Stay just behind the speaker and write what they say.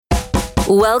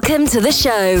Welcome to the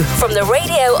show from the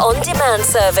Radio On Demand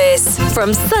service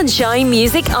from Sunshine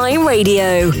Music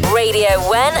iRadio. Radio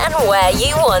when and where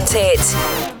you want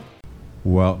it.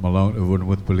 Welcome along to Running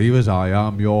with Believers. I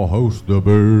am your host, The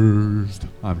Beast.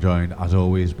 I'm joined, as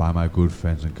always, by my good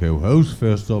friends and co-hosts.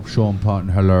 First up, Shaun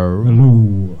Panting. Hello.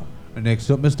 Hello. And next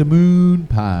up, Mr.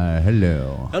 Moonpie.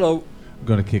 Hello. Hello. I'm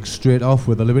going to kick straight off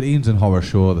with the Libertines and Horror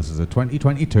Show. This is a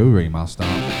 2022 remaster.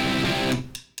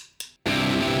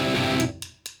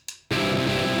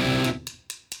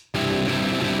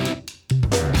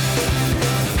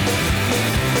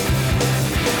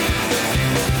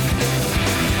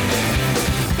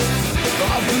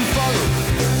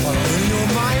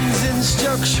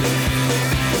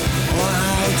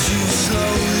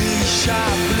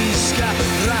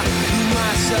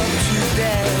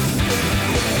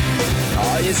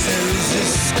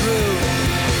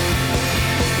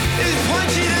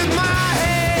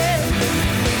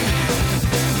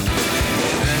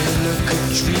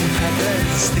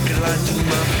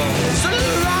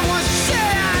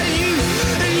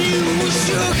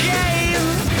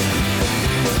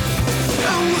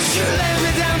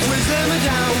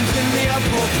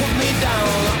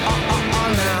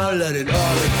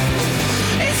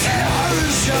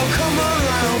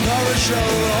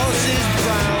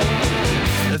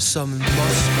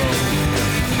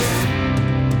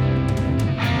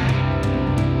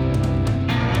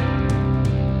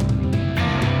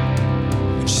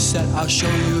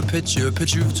 A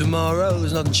picture of tomorrow,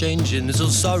 there's nothing changing, there's all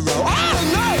sorrow. Oh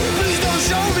no, please don't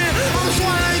show me, I'm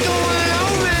sworn I don't wanna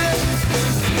know me.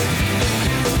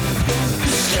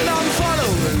 Still I'm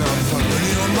following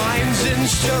your mind's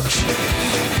instructions.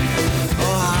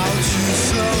 Oh, how to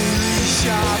slowly,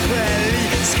 sharply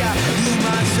scatter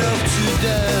myself to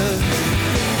death.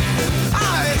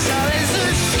 Oh, it's a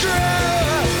screw.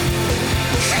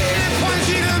 See it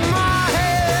pointing at my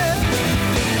head.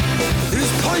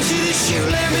 It's pointing at you,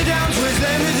 let me down, twist,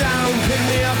 let me down, pick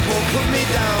me up or put me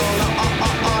down.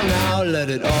 Now let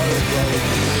it all go.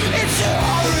 It's a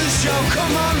horror show,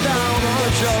 come on down.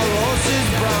 Horror show, horse is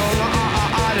brown.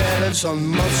 And it's a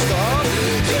monster.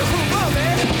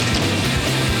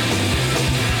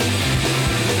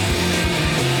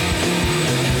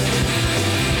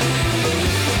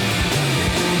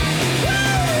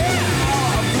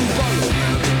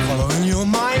 Following your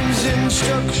mind's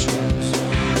instructions.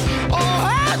 Oh,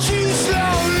 how to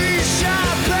slowly,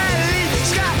 sharply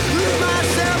scatter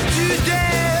myself to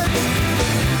death.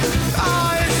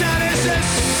 Oh, it's a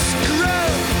screw,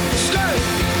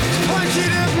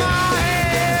 pointed at my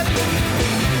head.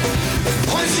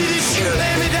 Pointed at you,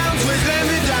 lay me down, twist, lay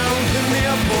me down, pick me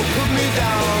up or put me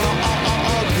down.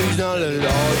 Please don't let it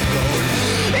all go.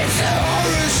 It's a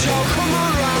horror show, come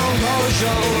on round, horror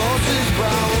show, horses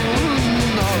brown.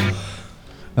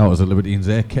 That was the Libertines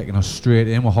there, kicking us straight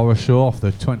in with Horror Show off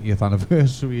the 20th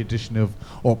anniversary edition of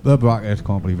Up the Bracket.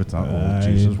 Can't believe it's that old.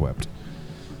 Jesus wept.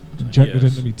 Injected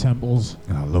into me temples.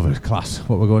 I love it. Class.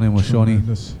 What we're going in with, Shawnee?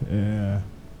 Yeah.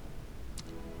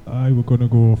 I were going to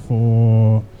go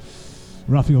for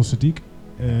Raphael Sadiq.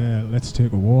 Let's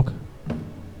Take a Walk.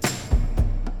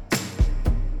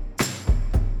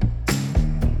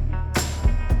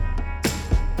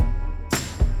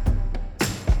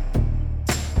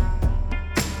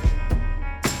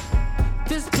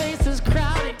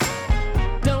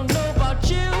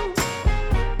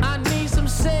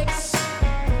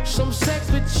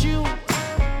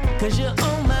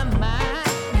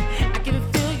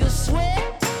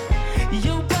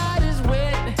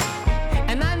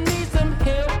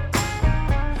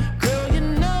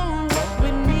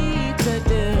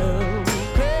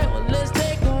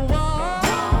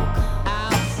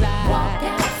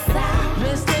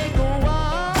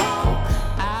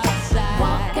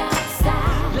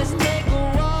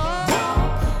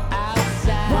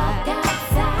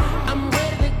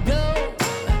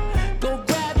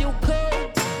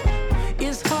 Is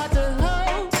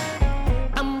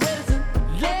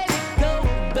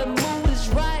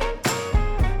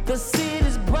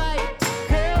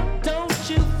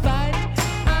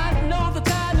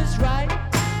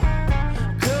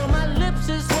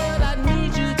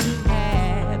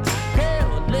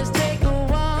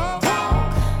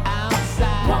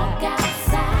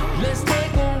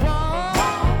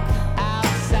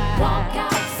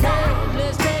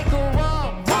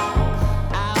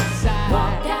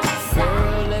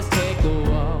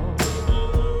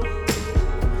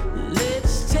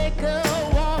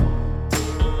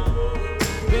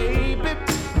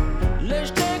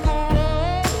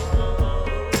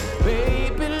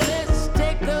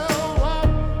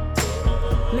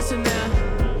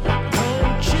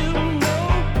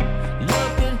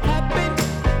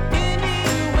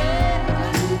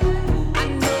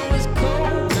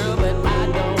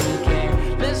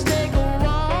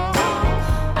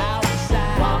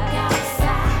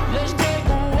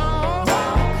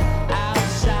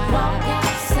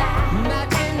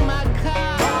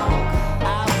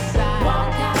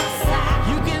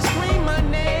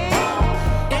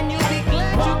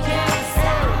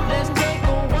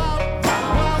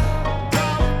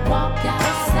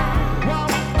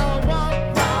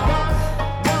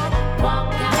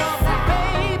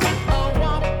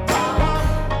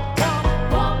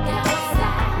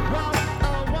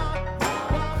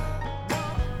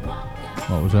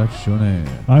was that, Shaun?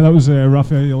 That was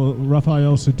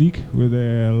Raphael Sadiq with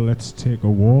Let's Take a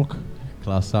Walk.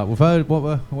 Class that. We've heard,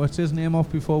 what's his name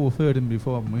off before? We've heard him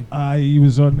before, haven't we? He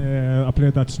was on, I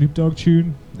played that Snoop Dogg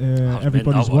tune,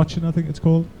 Everybody's Watching, I think it's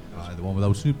called. The one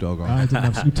without Snoop Dogg on. I didn't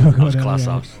have Snoop Dogg on. That was class,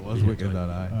 It was wicked, that,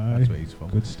 aye. That's what he's from.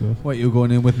 Good stuff. What you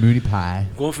going in with, Mooney Pie?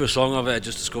 Going for a song I've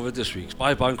just discovered this week. It's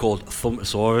by a band called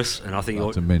Thumpasaurus, and I think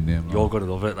that's a mid name. You're going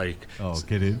to love it. Like,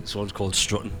 get in. This one's called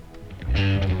Strutting.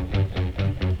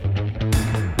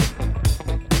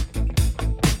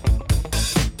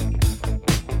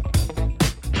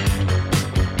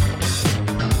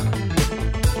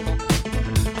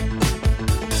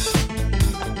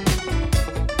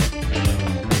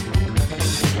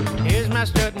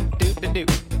 Strutting, doop-de-doo,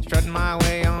 strutting my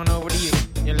way on over to you.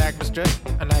 You like my strut?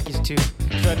 I like yours too.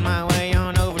 Strutting my way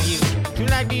on over to you.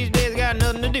 Seems like these days got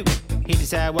nothing to do. Hit the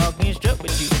sidewalk and strut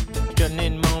with you. Strutting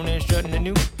in the morning, strutting at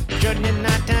noon. Strutting in the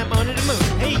nighttime under the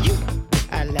moon. Hey you,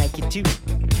 I like you too.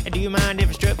 And do you mind if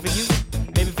I strut for you?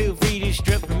 Baby, feel free to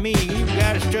strut for me. You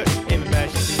gotta strut,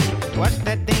 everybody should see. Watch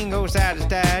that thing go side to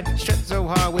side. Strut so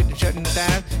hard with the strutting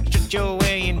thighs. Strut your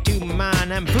way into my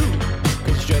mind, I'm through.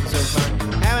 Strutting so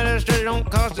fun. Having a strut don't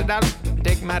cost $1.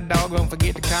 Take my dog, don't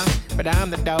forget the car. But I'm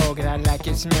the dog and I like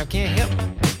your smell. Can't help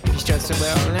it. You strut so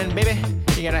well, and baby,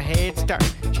 you got a head start.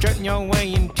 Strutting your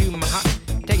way into my heart.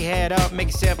 Take your head off, make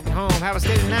yourself at home. Have a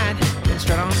steady night, then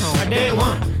strut on home. Day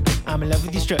 1, I'm in love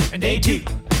with your strut. Day 2,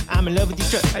 I'm in love with your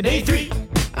strut. Day 3,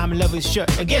 I'm in love with your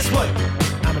strut. Guess what?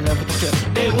 I'm in love with your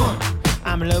strut. Day 1,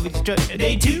 I'm in love with your strut.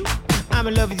 Day 2, I'm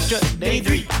in love with your strut. Day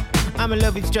 3, I'm in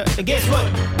love with your strut. Guess what?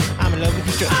 I'm in love with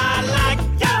your strut. I like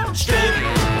your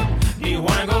strut. Do you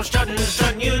wanna go strutting,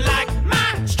 strutting? You like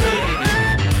my strut?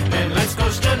 Then let's go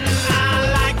strutting.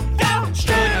 I like your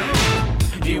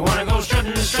strut. Do you wanna go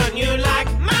strutting, strutting? You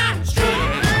like my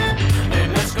strut?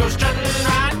 Then let's go strutting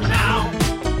right now.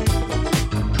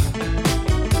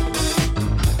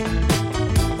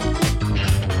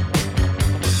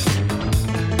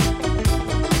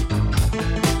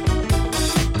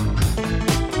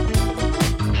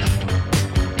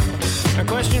 A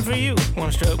question for you,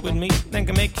 wanna strut with me? Think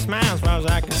I make you smile as far as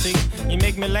I can see. You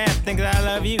make me laugh, think that I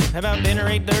love you. How about dinner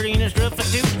 8:30 and a strut for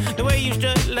 2? The way you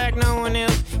strut like no one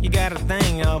else. You got a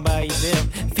thing all by yourself.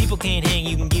 If people can't hang,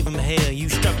 you can give them hell. You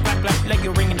strut like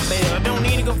you're ringing the bell. I don't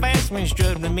need to go fast when you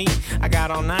strut with me. I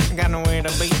got all night, got nowhere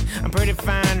to be. I'm pretty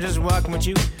fine just walking with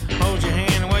you. Hold your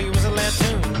hand while you was a last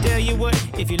tune. Tell you what,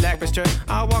 if you like my strut,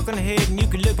 I'll walk on ahead and you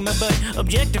can look at my butt.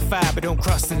 Objectify, but don't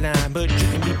cross the line. But you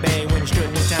can be bad when you're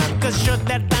strutting in time. Cause strut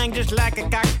that thing just like a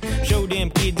cock. Show them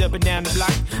kids up and down the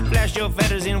block. Flash your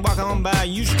feathers and walk on by.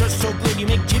 You strut so good you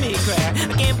make Jimmy cry.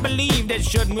 I can't believe that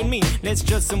strutting with me. Let's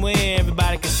strut somewhere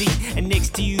everybody can see. And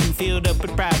next to you, filled up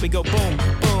with pride, we go boom,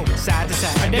 boom, side to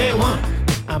side. Day 1,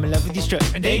 I'm in love with your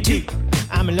strut. Day 2,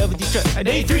 I'm in love with your strut.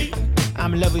 Day 3,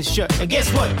 I'm in love with your strut.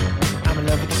 Guess what? I'm in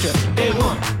love with your strut. Day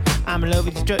 1, I'm in love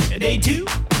with your strut. Day 2,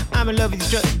 I'm in love with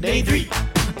your strut. Day 3,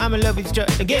 I'm in love with your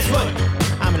strut. Guess what?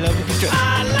 I'm in love with your strut.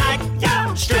 I like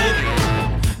your strut.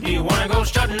 Do you wanna go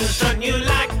strutting, strutting? You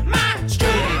like my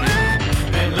strut?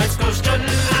 Then let's go strutting.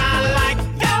 I like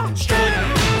your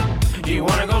strut. Do you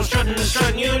wanna go strutting,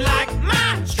 strutting? You like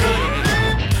my strut?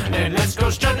 Then let's go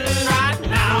strutting right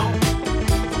now.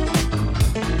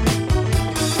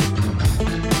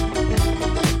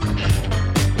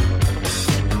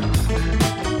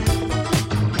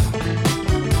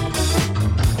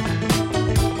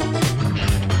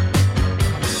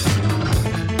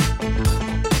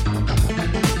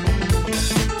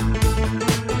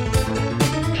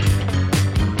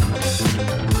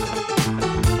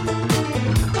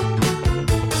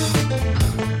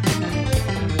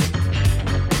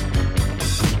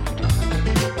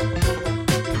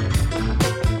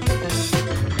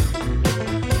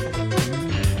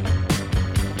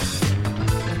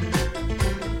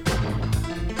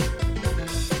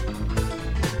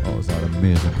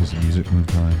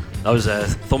 That was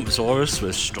Thumpasaurus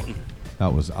with Strutting.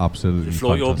 That was absolutely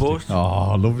float your fantastic. boat?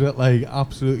 Oh, I loved it. Like,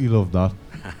 absolutely loved that.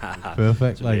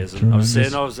 Perfect. Like, I was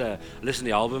saying, I was listening to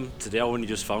the album today. I only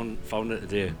just found it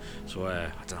today, so I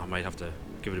don't know. I might have to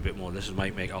give it a bit more listen.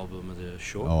 Might make album of the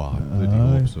show. Oh, I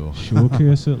really hope so.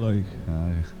 Showcase it, like.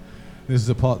 This is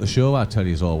the part of the show I tell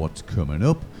you all what's coming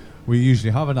up. We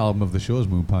usually have an album of the show, as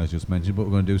Moonpie's just mentioned, but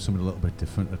we're going to do something a little bit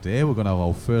different today. We're going to have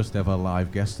our first ever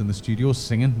live guest in the studio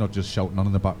singing, not just shouting on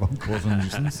in the background, causing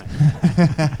nuisance.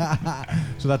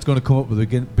 So that's going to come up with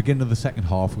the beginning of the second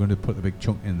half. We're going to put the big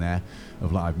chunk in there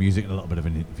of live music and a little bit of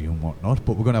an interview and whatnot.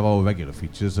 But we're going to have our regular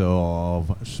features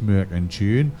of Smirk and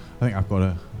Tune. I think I've got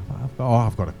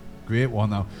a great one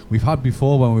now. We've had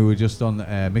before when we were just on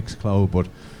Mixcloud, but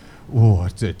Oh,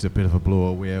 it's a bit of a blow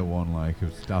away one. Like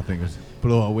I think it's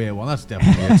blow away one. That's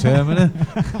definitely a term, isn't it?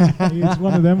 It's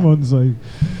one of them ones. Like.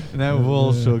 Now we've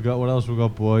also got what else we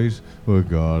got, boys? We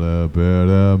got a bit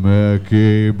of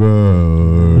Mickey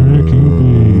Bird.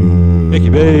 Mickey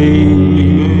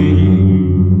Bay.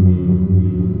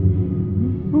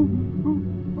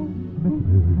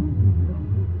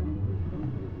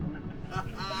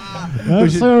 That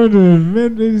sounded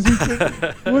mint.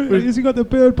 Has he got the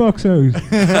bird box out?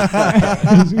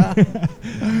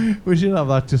 We should have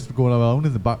that just going around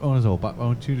in the background as well.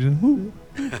 Background tune.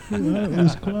 That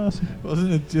was classic.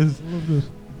 Wasn't it just? Loved it.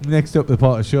 Next up, the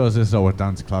part of the show is this is our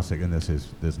dance classic, and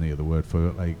there's no other word for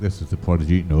it. Like this is the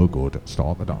Prodigy No Good.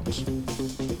 Start the dance.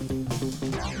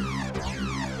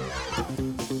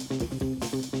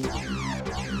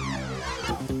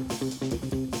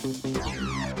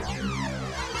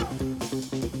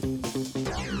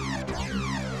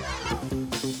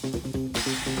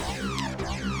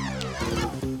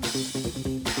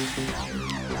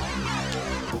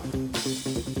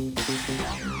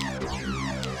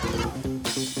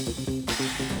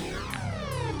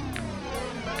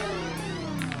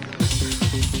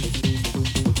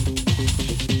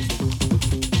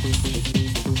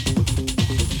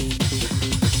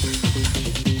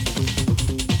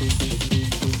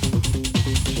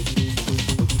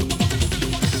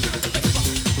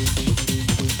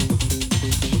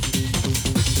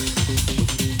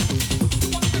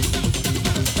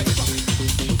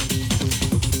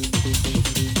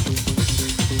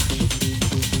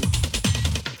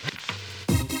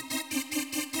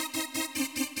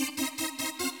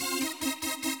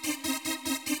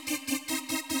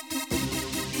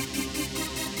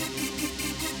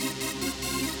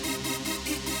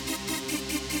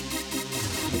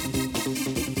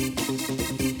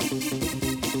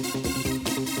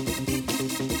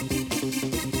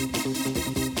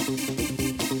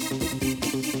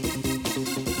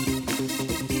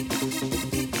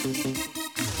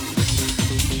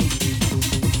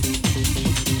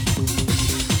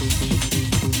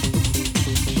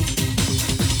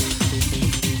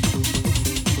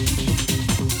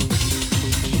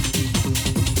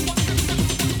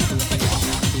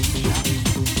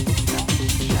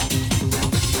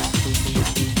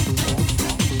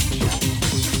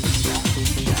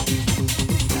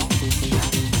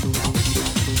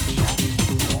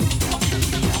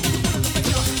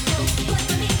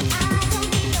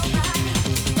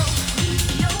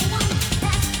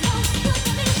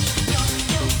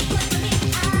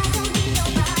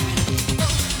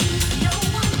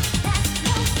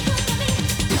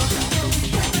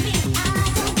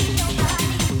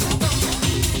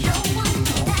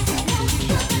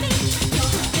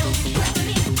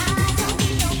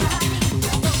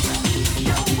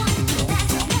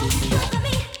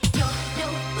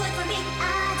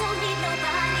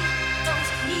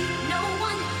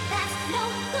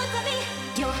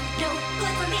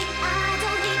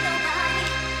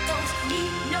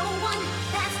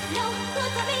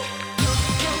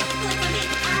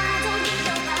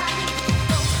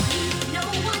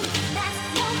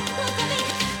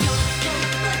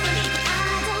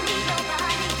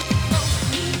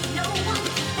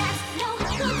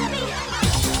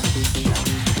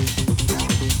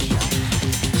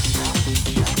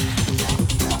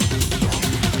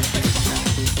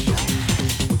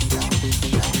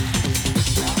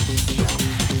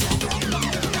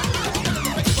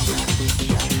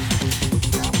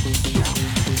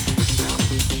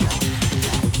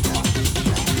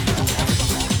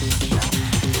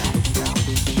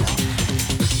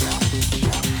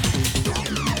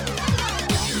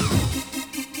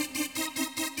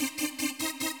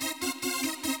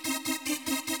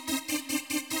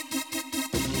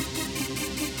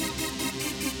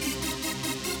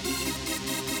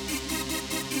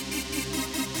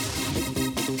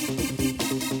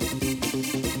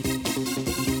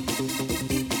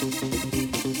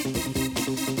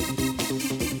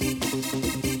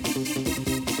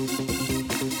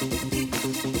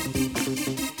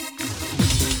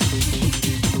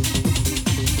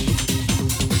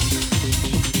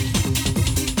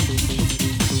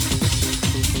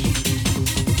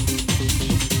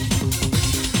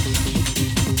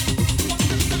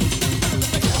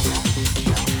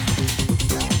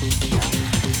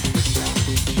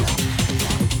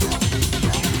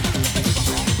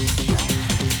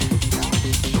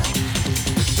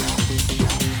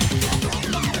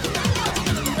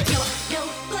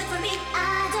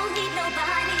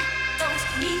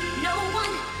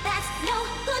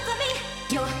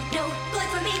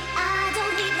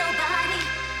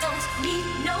 Need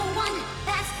no one,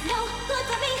 that's no good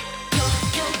for me. You're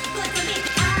no good for me.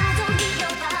 I don't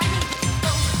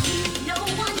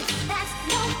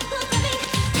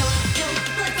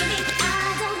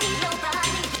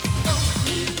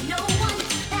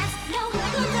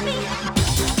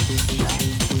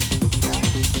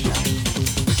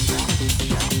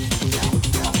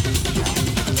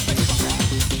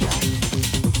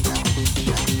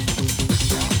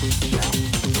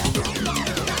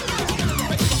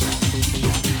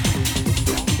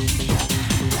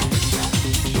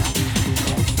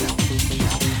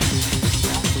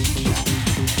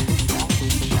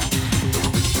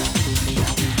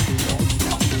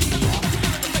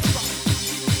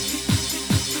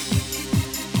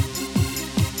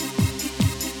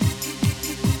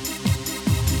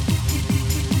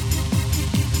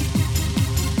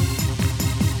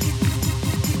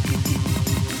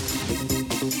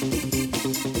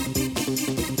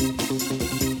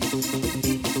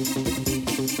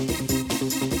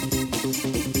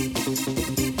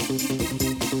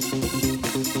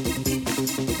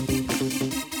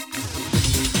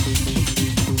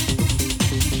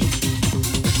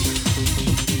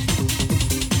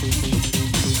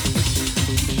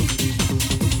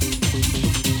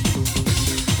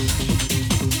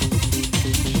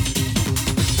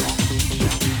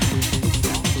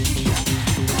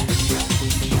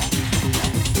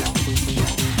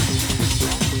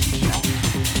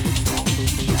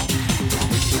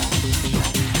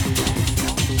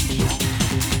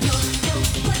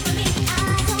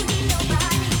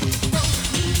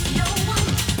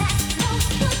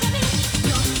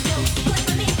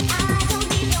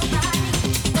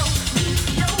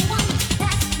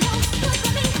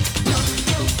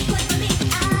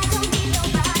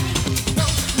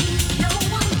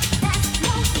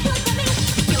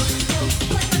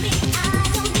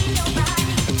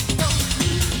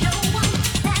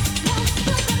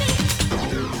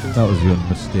That was the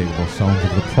unmistakable sound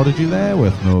of the Prodigy there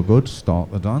with No Good,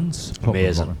 Start the Dance.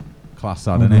 Amazing. Class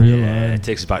that, innit? Yeah, it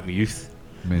takes us back to my youth.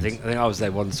 I think I was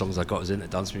like one of the songs I got us into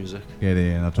dance music. Yeah,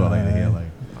 that's what I like to hear.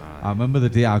 Like, I remember the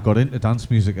day I got into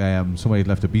dance music. Somebody had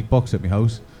left a beatbox at my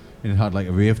house, and it had like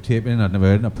a rave tape in. I'd never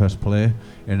heard it. I pressed play,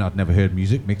 and I'd never heard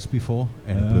music mixed before,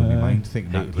 and it blew my mind,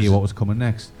 thinking I could hear what was coming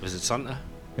next. Was it Santa?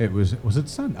 It was it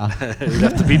Santa? He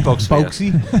left the beatbox for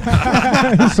Boxy.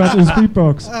 Santa's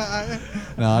beatbox.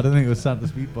 No, I don't think it was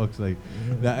Santa's beatbox. Like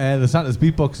the Santa's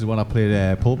beatbox is when I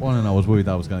played Pulp on, and I was worried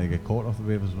that I was going to get caught off the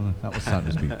ravers. That was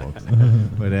Santa's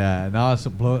beatbox. But now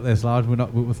some bloke this large. We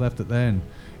was left it there, and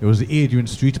it was the Adrian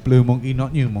Street Blue Monkey,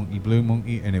 not New Monkey, Blue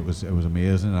Monkey, and it was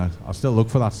amazing. I still look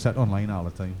for that set online all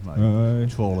the time, like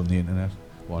trolling the internet.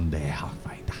 One day I'll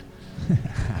find that.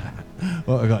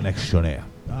 What have we got next, Sean here?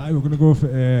 We're going to go for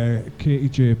Katie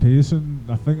J. Pearson.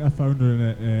 I think I found her in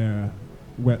a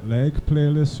Wet Leg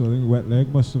playlist, so I think Wet Leg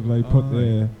must have put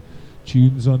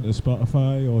tunes onto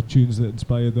Spotify or tunes that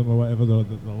inspired them or whatever that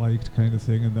they liked, kind of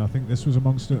thing. And I think this was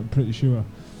amongst it, I'm pretty sure.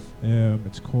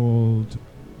 It's called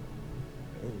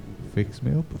Fix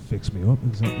Me Up. Fix Me Up,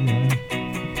 exactly. Yeah.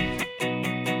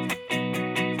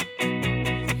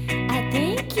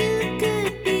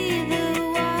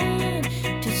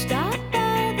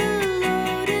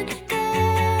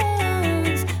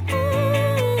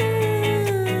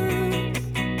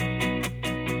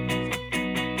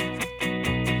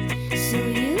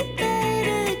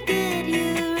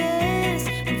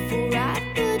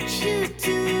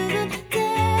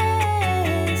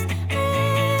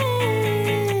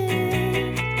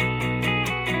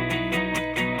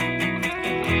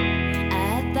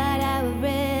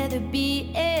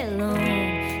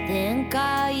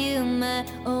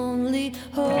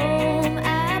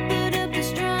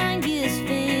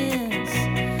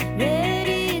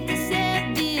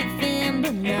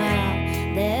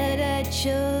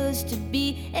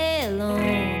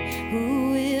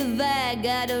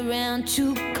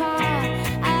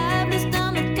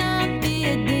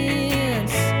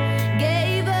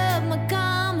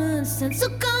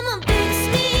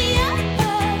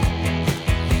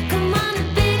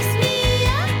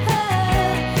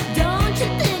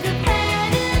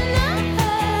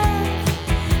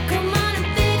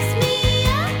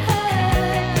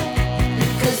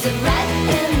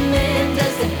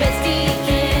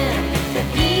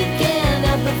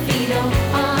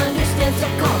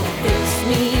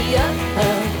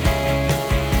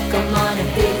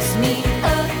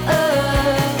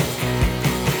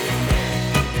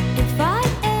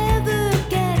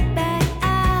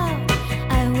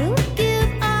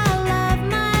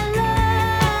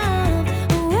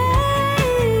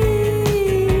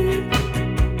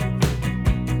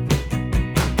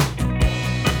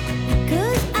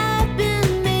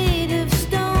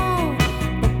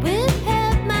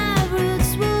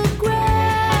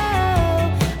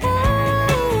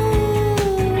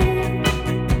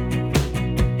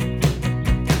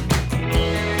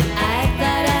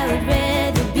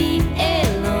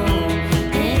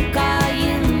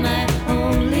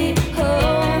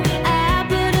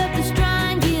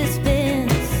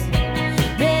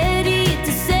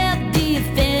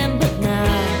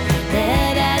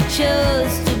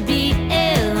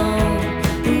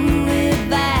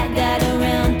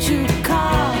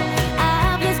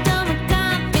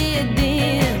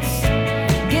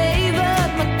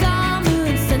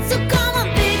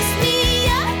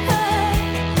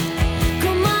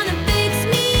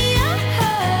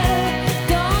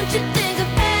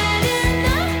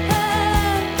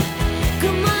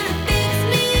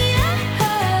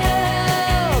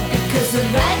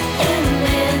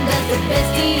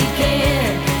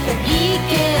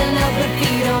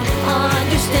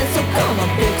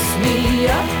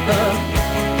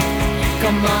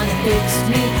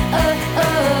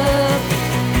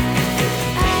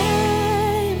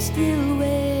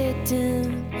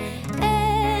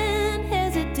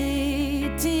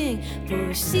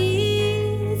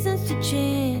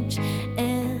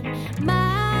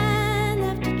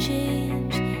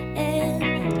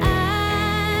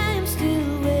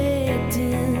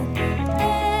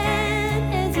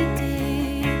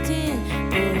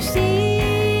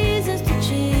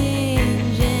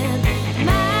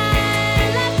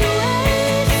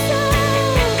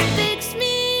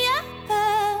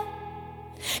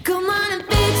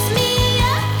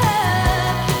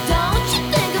 Don't you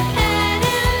think I've had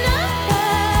enough? Come on and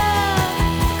fix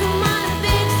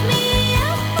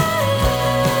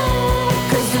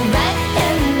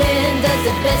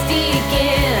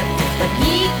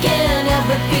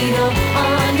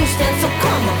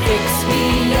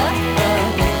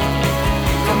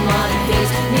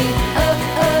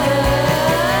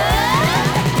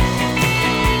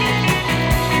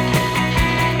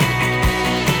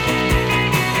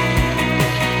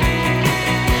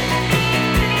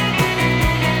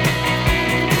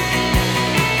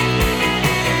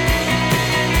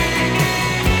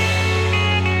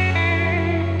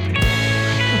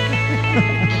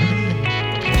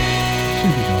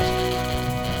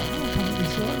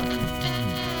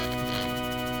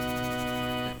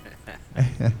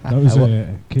That was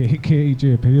Katie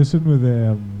J. Pearson with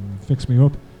Fix Me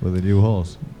Up. With a new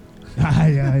horse.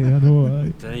 Aye, I know.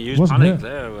 Then he used Wasn't panic it?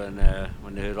 there when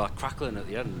they heard that crackling at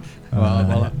the end.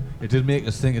 Well, it did make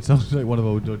us think it sounds like one of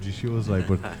our dodgy shows, like,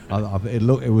 but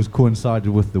it was coincided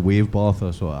with the wave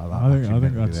bather, so I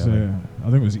think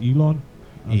it was Elon.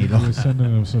 I think he was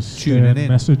sending us a Tuning in.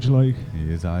 message like.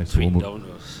 He is, aye. Tweeting down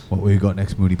to us. What we got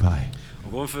next, Moody Pie?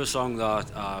 I'm going for a song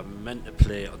that I meant to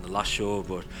play on the last show,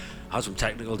 but had some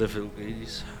technical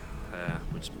difficulties,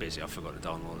 which basically I forgot to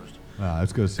download it. I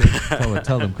was going to say,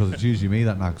 tell them, because it's usually me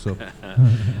that knocks up.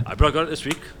 I got it this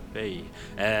week. Hey,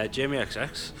 Jamie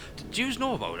XX. Did you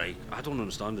know about, like, I don't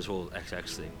understand this whole XX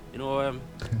thing. You know,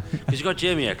 because you got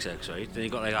Jamie XX, right? Then you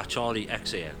got like a Charlie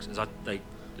XAX. Is that like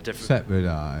the different? Separate,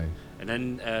 aye. And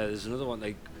then there's another one,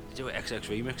 like, they do XX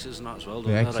remixes and that as well.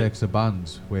 The don't they? XX are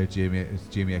bands where Jamie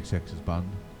XX's band.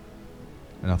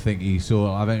 And I think I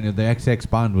think the XX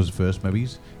band was first, maybe,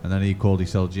 and then he called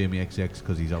himself Jamie XX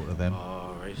because he's out of them.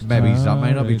 Oh, right. Maybe that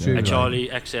might not be true. And Charlie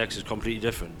XX is completely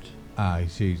different.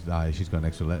 She's got an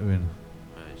extra letter in.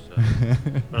 Right,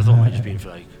 but I thought it might just be for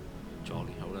like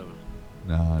Charlie or whatever.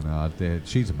 No,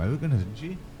 she's American, isn't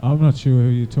she? I'm not sure who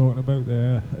you're talking about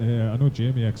there. I know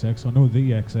Jamie XX. I know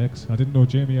the XX. I didn't know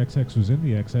Jamie XX was in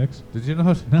the XX. Did you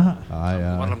not? Nah.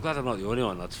 Well, I'm glad I'm not the only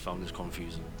one that's found this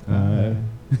confusing.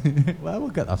 Well, we'll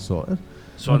get that sorted.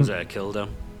 Someone's killed him.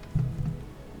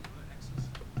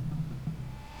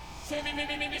 Thank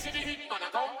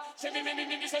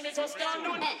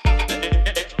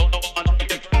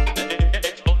you.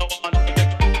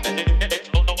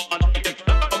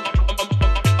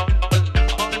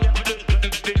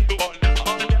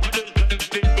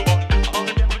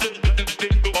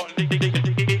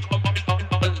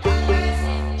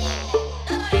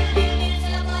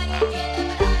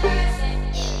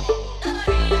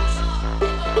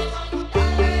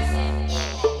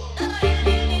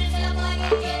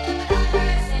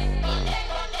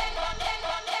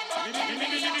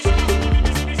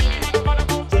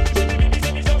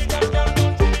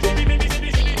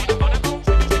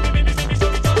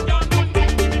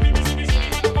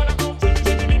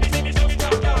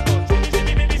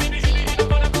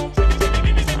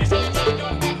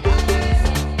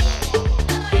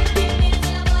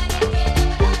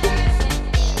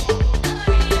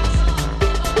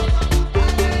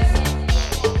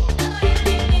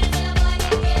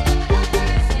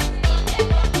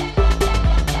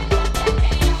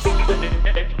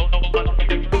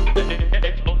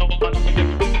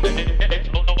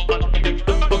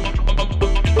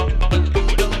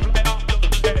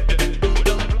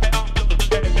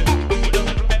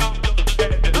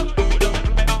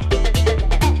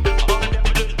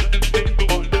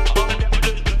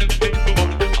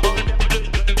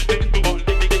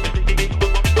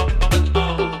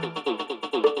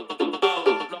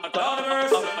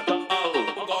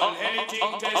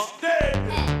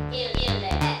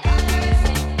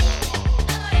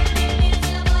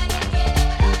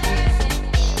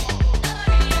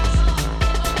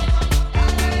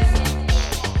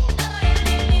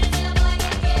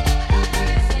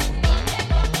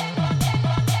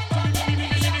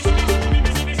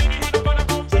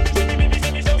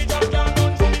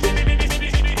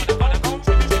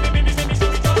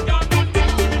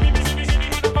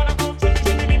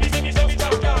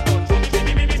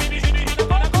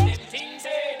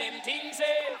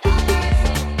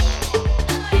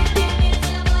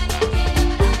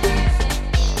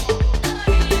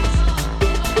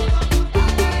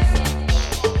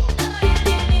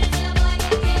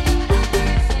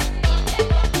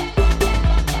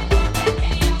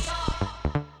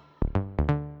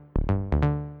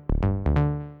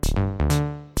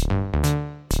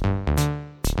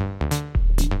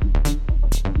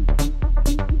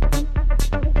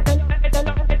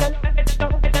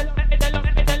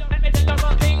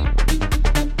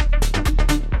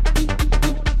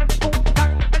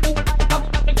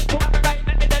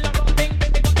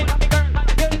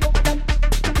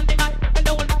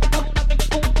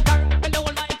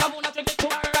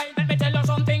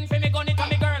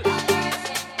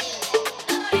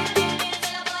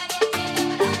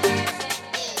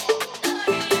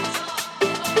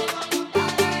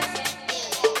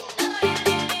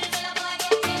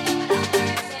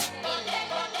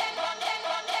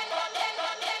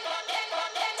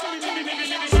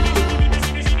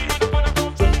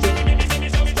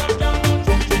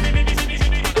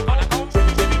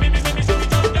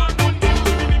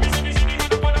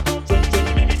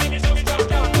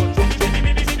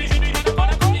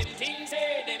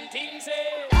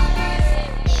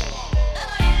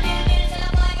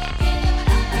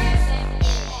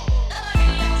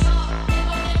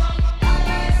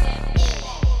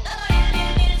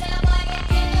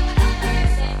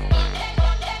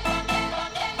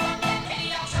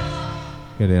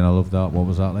 Get in, I love that. What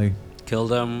was that like? Kill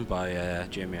Them by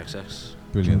Jamie XX.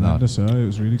 Brilliant, that. Tremendous, it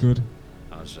was really good.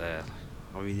 I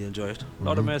really enjoyed it.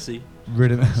 Lot of mercy.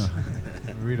 Read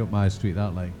up my street,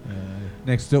 that like.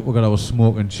 Next up, we've got our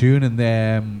smoking tune, and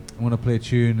I'm going to play a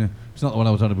tune. It's not the one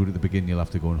I was on about at the beginning. You'll have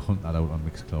to go and hunt that out on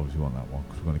Mixcloud if you want that one,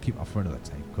 because we're going to keep that for another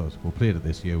time, because we'll play it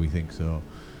this year, we think. So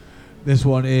this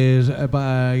one is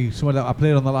by someone that I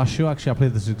played on the last show. Actually, I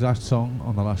played this exact song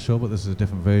on the last show, but this is a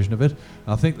different version of it.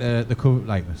 I think the cover,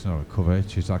 like, it's not a cover,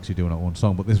 she's actually doing her own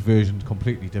song, but this version's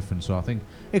completely different, so I think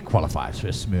it qualifies for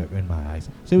a smirk in my eyes.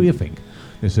 So what do you think?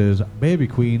 This is Baby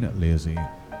Queen, Lazy.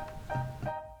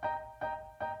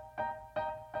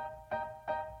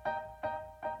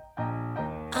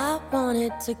 I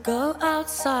wanted to go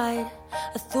outside.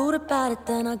 I thought about it,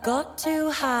 then I got too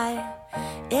high.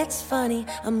 It's funny,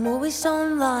 I'm always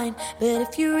online, but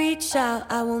if you reach out,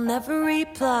 I will never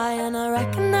reply. And I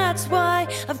reckon that's why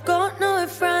I've got no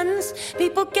friends.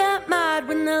 People get mad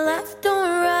when they're left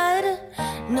on red.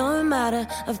 No matter,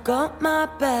 I've got my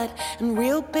bed and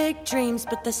real big dreams,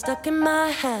 but they're stuck in my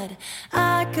head.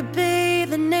 I could be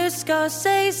the new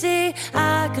Scorsese,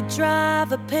 I could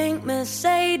drive a pink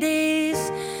Mercedes,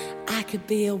 I could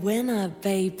be a winner,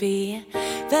 baby,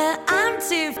 but I'm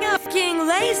too fucking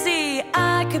lazy.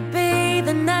 I could be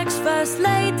the next first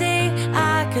lady,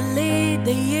 I could lead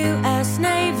the US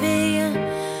Navy,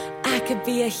 I could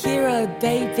be a hero,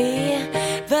 baby,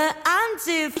 but I'm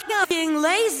too fucking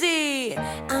lazy.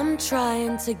 I'm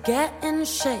trying to get in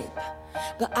shape,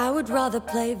 but I would rather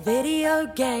play video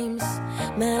games.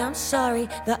 Man, I'm sorry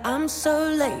that I'm so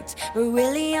late, but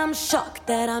really I'm shocked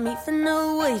that I'm even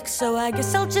awake. So I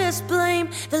guess I'll just blame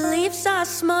the leaves I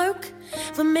smoke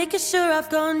for making sure I've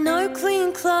got no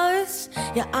clean clothes.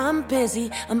 Yeah, I'm busy,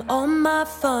 I'm on my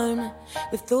phone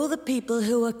with all the people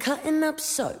who are cutting up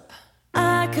soap.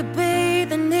 I could be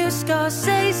the new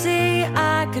Scorsese,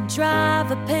 I could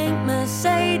drive a pink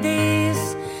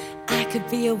Mercedes, I could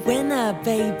be a winner,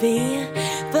 baby,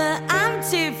 but I'm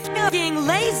too fucking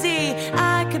lazy.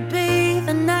 I could be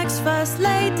the next first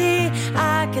lady,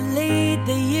 I could lead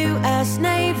the US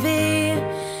Navy,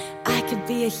 I could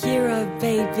be a hero,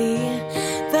 baby,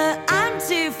 but I'm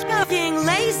too fucking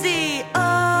lazy.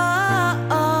 Oh,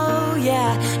 oh,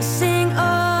 yeah, sing,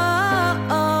 oh,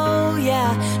 oh,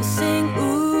 yeah, sing,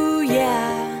 ooh,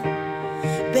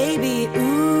 yeah, baby,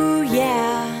 ooh,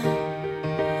 yeah.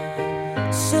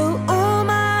 So all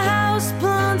my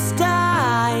houseplants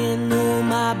die and all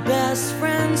my best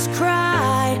friends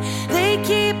cry. They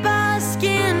keep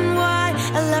asking why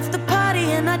I left the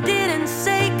party and I didn't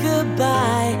say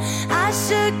goodbye. I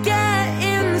should get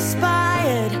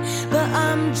inspired, but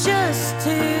I'm just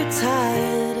too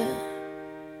tired.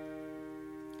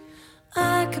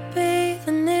 I could be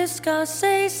the new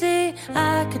Scorsese,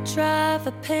 I could drive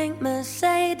a pink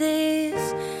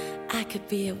Mercedes, I could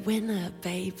be a winner,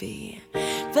 baby,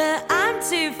 but I'm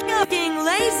too fucking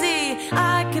lazy.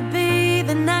 I could be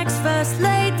the next first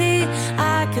lady,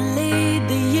 I could lead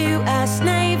the US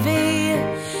Navy,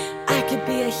 I could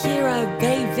be a hero,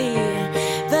 baby,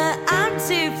 but I'm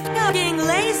too fucking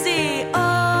lazy.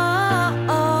 Oh,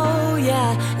 oh,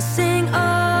 yeah, sing,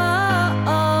 oh,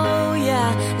 oh,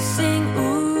 yeah, sing,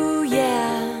 ooh,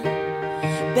 yeah,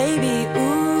 baby,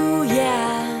 ooh, yeah.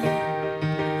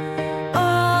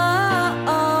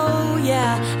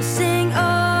 Sing,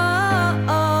 oh,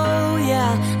 oh,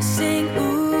 yeah, sing,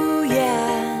 ooh,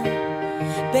 yeah,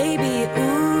 baby,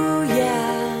 ooh,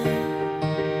 yeah.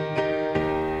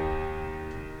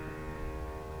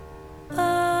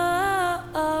 Oh,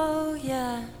 oh,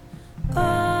 yeah,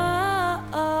 oh,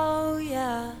 oh,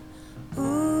 yeah,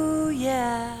 ooh,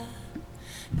 yeah,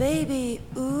 baby,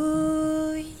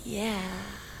 ooh, yeah.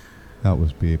 That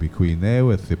was Baby Queen there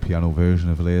with the piano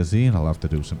version of Lazy, and I'll have to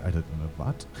do some editing of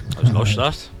that. I was lush,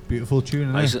 that. Beautiful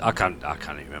tune, I isn't it? can't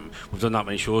even remember. We've done that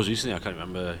many shows recently, I can't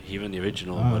remember hearing the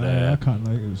original, but I can't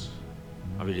like it.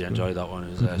 I really enjoyed that one. It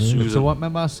was Good Susan. So what,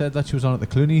 remember I said that she was on at the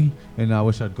Clooney, and I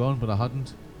wish I'd gone, but I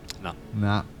hadn't? No.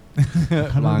 Nah. I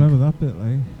can't remember that bit,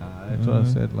 like. That's what I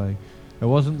said, like. It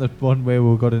wasn't the one where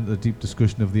we got into the deep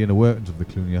discussion of the inner workings of the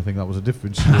Clooney. I think that was a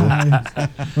different show.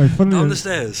 Right, Down the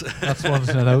stairs. That's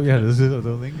one's not out yet, is it? I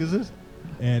don't think, is it?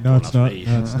 No, it's not.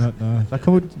 No, it's not. No. That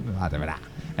come out? I don't know.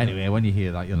 Anyway, when you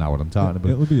hear that, you'll know what I'm talking about.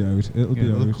 It'll be out. It'll be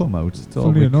out. It'll come out. It's all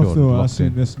Funny enough, though, I've locked seen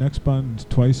in. this next band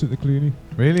twice at the Clooney.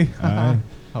 Really? Aye.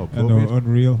 How I know, appropriate.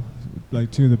 unreal. Like,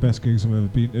 two of the best gigs I've ever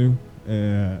been to.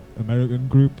 American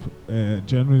group.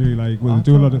 Generally, like, well, they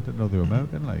do a lot I of. didn't know they were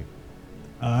American, like.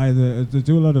 They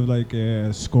do a lot of like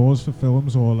scores for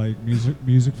films or like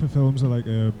music for films, or like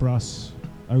a brass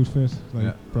outfit,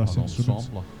 like brass instruments.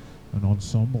 Ensemble. An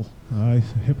ensemble. Aye,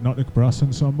 hypnotic brass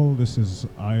ensemble. This is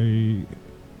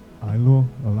Alayo,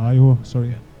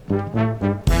 sorry.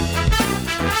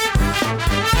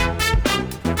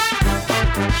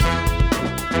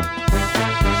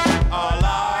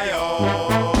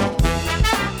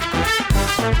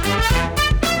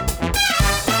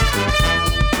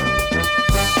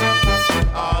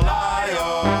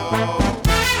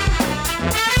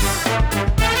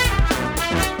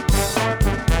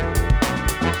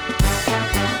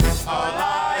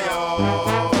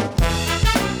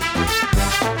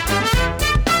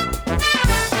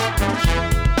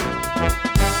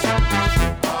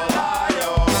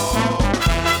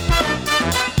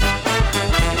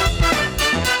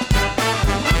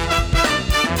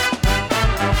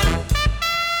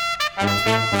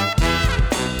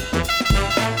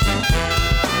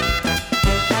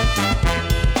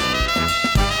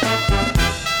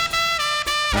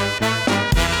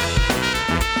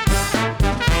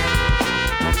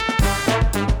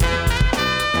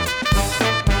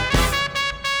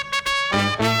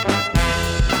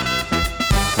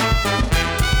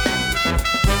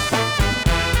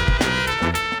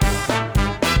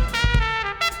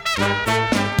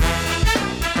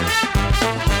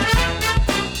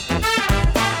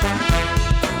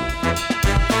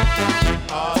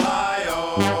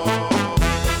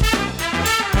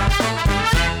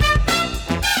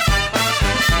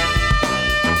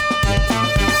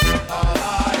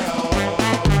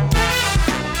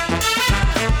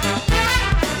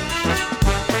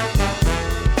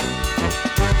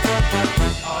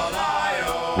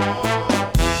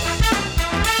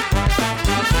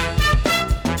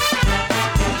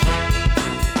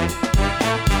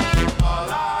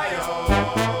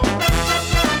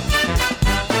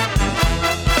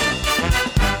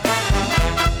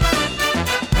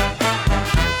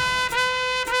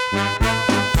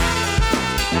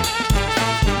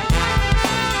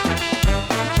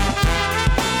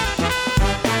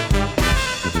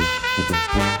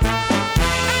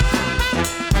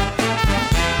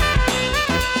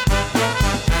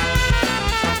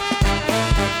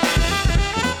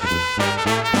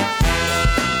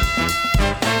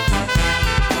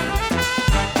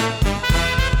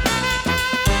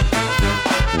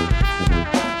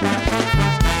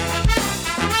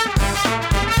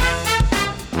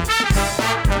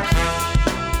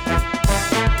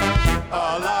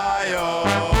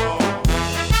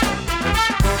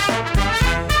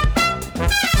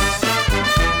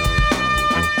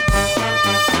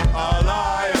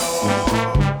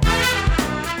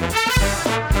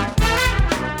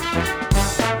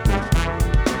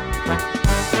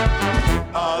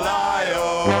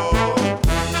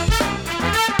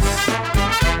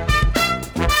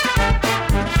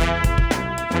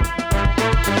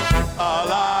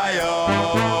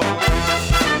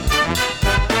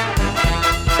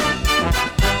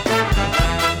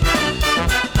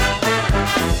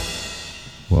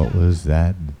 was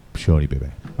that, Shorty baby?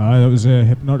 That was a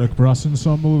hypnotic brass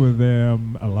ensemble with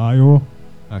Alayo.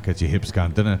 That gets your hips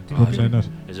going, doesn't it?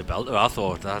 It's a belter, I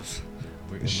thought that.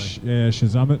 Yeah,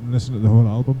 Shazam it and listen to the whole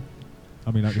album. I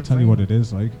mean, I can tell you what it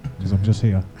is like, because I'm just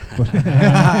here. Got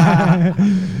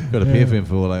to pay for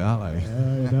info like that, like.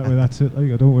 That's it.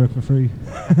 Like, I don't work for free.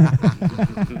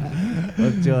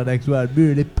 What's your next one?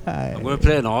 Moonpie. I'm going to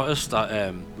play an artist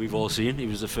that we've all seen. He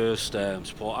was the first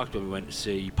support act when we went to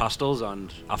see Pastels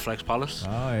and Affleck's Palace.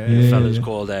 Oh, yeah. The fella's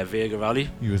called Vega Rally.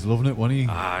 He was loving it, wasn't he?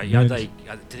 He had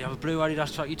like, did he have a blue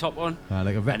Adidas tracky top on?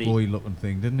 Like a vet boy looking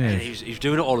thing, didn't he? And he was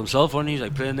doing it all himself, wasn't he? He was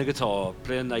like playing the guitar,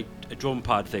 playing like a drum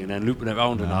pad thing, and then looping it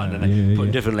around and that, and then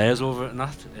putting different layers over it and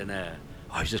that. And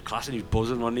he was just classing, he was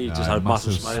buzzing, wasn't he? He just had a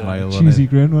massive smile. Cheesy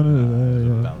grin,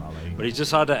 wasn't it? But he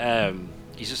just had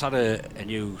a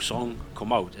new song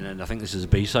come out, and then I think this is a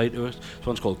B-side to it. This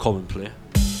one's called Come and Play.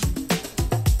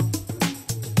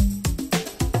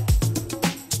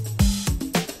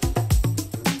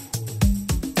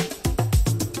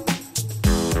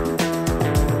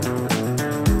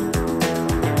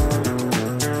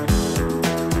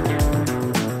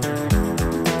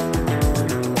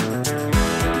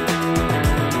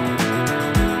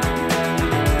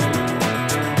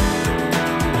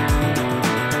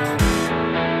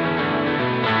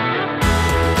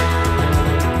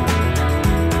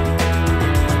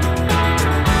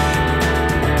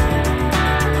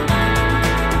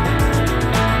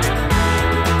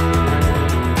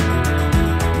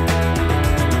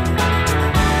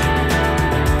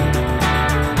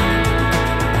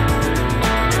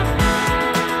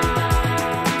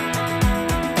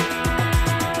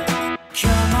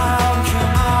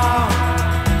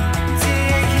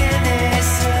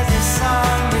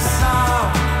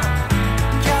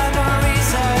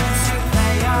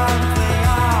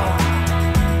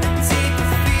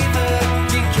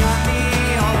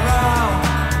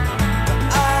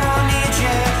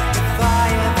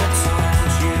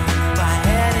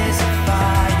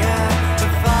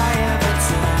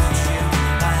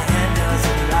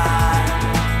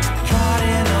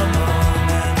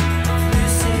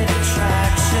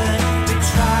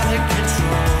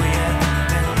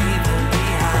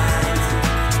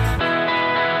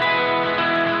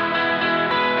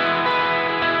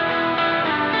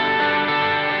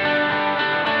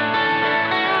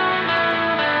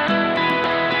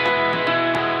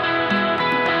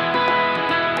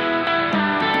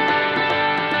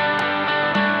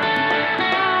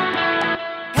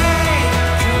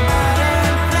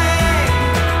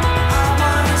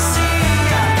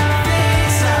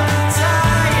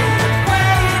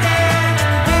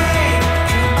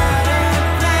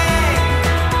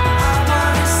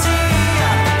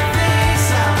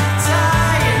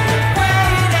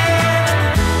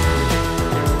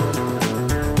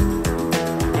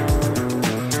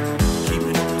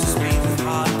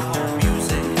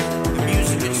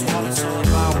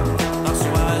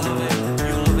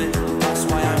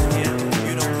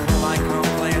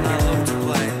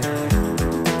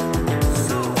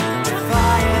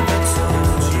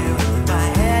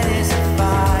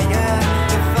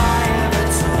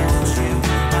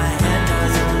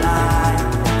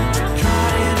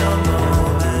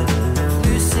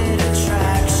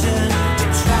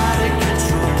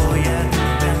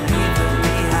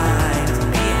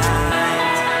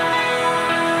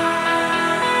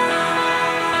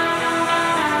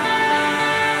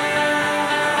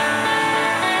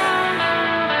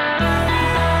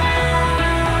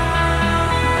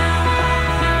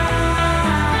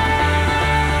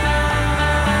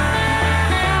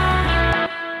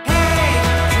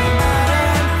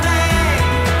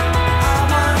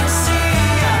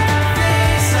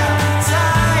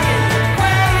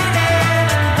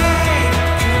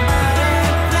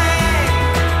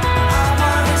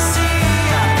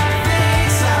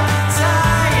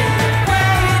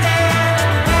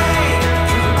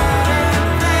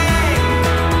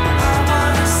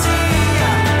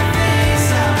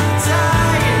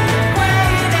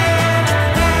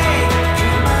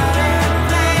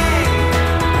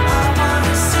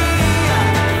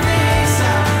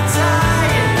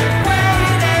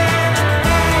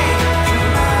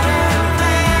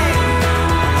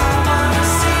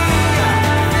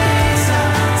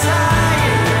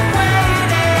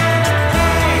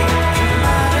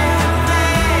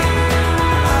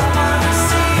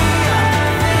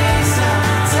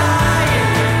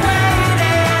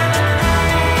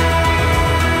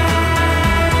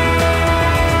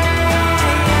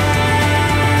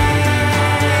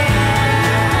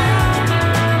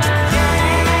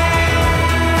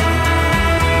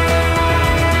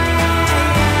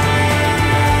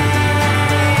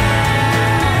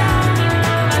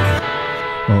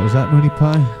 What was that,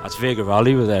 Moonpie? That's Vega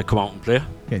Valley with Come Out and Play.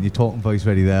 Getting your talking voice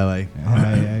ready there, like.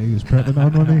 Yeah, he was prepping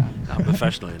on, wasn't he? I'm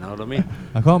professional, you know what I mean?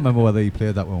 I can't remember whether he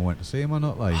played that when we went to see him or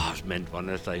not, like. Oh, it was mint,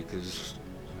 wasn't it? Like, it was,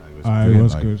 It brilliant,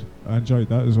 was like. good. I enjoyed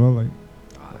that as well, like.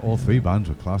 All three bands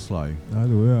were class, like.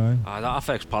 Either way, that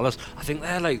affects Palace. I think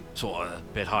they're like sort of a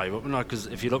bit high up, because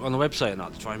if you look on the website and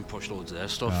that, they try and push loads of their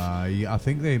stuff. Yeah, I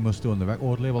think they must do on the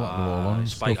record label that they were all on and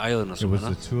Spike stuff. Island or It something.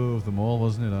 was the tour of them all,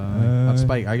 wasn't it? At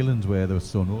Spike Island where the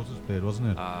Stone Roses played, wasn't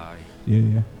it?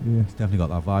 Yeah. He's definitely got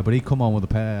that vibe. But he come on with a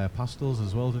pair of pastels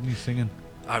as well, didn't he, singing?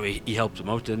 He helped him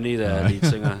out, didn't he, the lead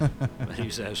singer? He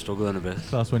was struggling a bit.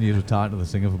 So that's when he was retired to the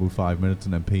singer for about 5 minutes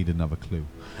and then P didn't have a clue.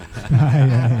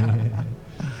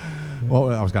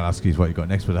 Well, I was going to ask you what you got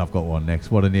next, but I've got one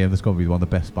next. What a name. That's going to be one of the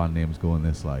best band names going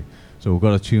this, like. So we've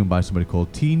got a tune by somebody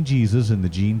called Teen Jesus and the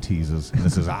Gene Teasers. And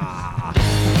this is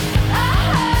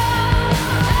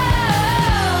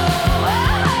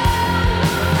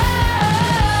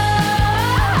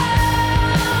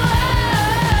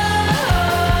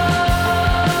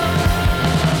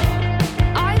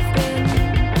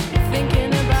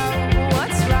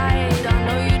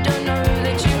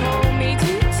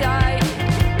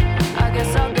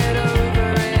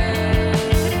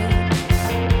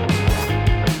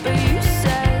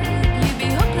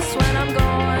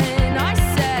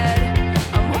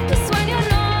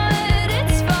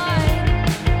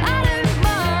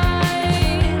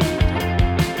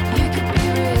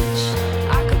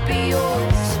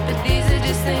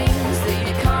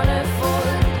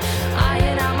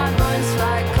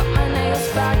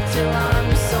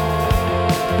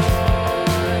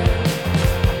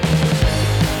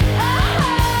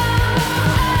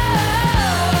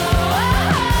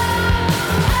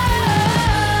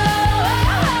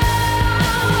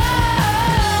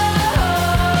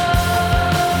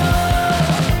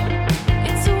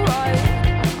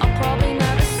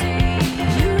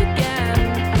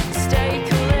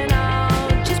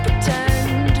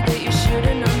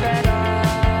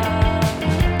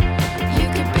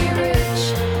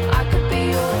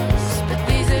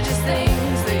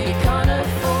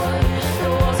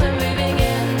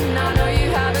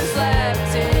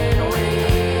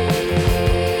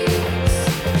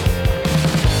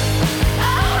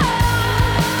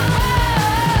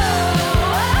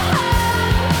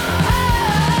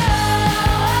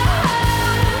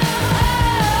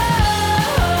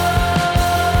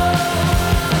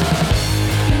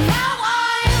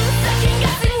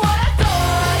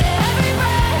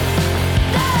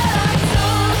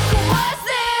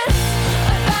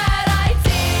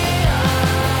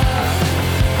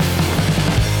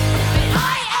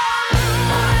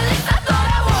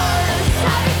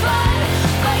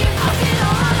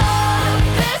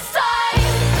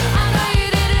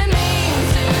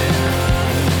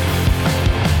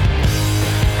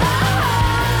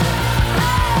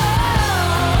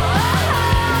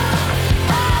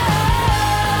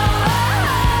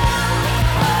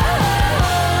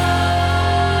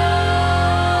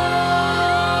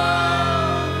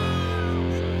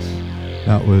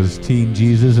That was Teen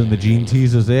Jesus and the Gene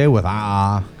Teasers there with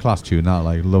class tune, that,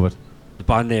 like, love it. The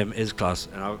band name is class,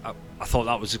 and I thought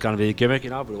that was just going to be a gimmick,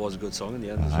 but it was a good song in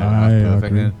the end as well.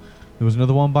 Perfect. There was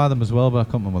another one by them as well, but I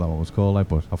can't remember what that one was called, like,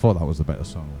 but I thought that was the better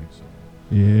song, like, so.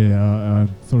 Yeah, I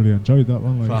thoroughly enjoyed that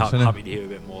one. Like. I'm happy to hear a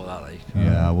bit more of that, like.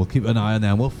 Yeah, we'll keep an eye on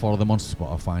them. We'll follow them on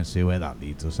Spotify and see where that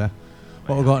leads us, eh?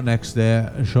 What we got next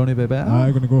there, Shawnee, baby?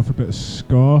 I'm going to go for a bit of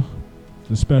ska.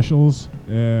 The Specials,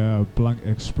 Blank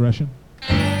Expression.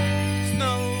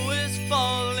 Snow is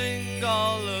falling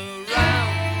all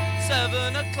around.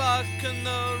 7 o'clock and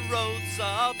the roads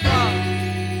are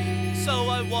blocked. So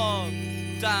I walk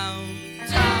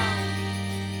downtown.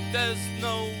 There's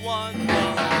no one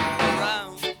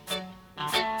around.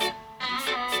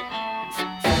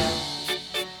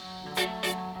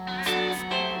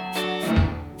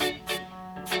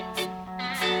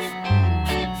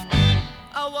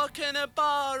 I walk in a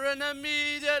bar and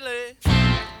immediately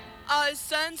I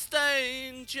sense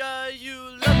danger. You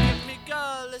look at me,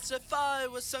 girl, as if I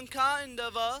was some kind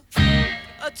of a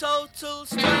total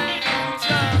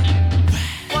stranger.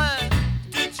 Where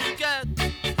did you get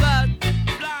that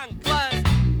blank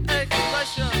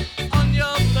expression on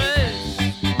your face?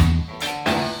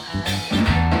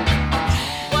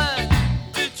 Where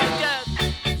did you get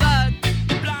that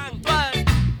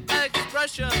blank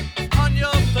expression on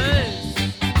your face?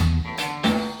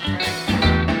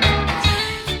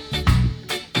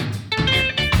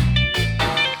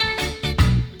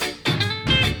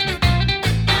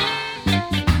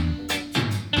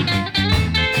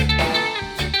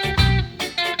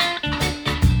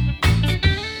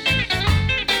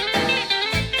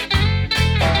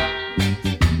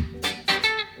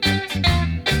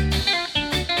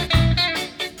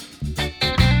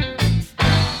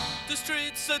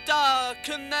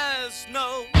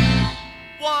 no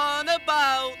one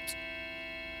about.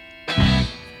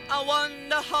 I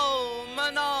wander home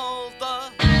and all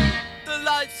the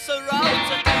lights are out.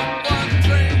 I keep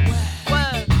wondering,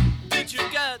 where did you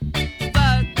get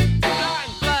that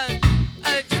blank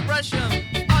expression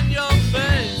on your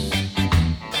face?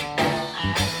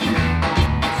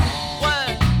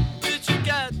 Where did you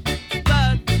get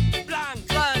that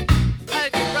blank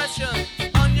expression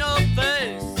on your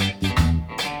face?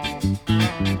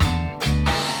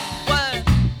 Where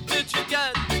did you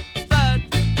get that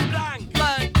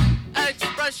blank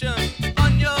expression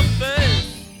on your face?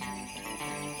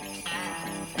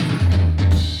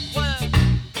 Where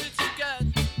did you get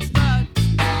that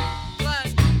blank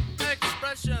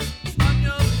expression on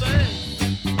your face?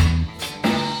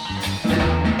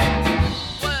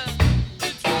 Where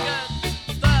did you get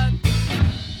that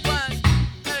blank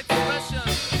expression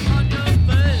on your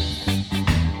face?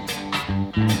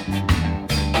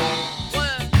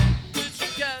 Where did you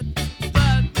get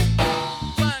that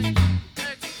blank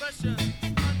expression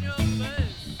on your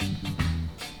face?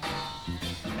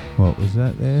 What was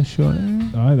that there,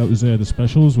 Shaun? Aye, that was the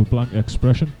Specials with Blank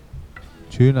Expression.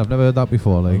 Tune, I've never heard that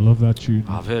before. I Like, love that tune.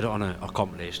 I've heard it on a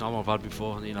compilation album I've had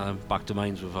before. You know, them Back to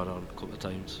Minds we've had on a couple of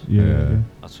times. Yeah.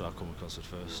 That's where I come across it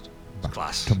first. It's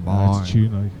class. come Nice on,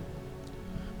 tune, like.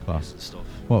 class. Stuff.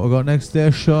 What we got next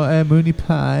there, Shaun? Mooney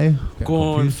Pie. Getting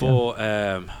Going confused for,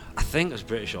 I think it's a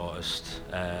British artist.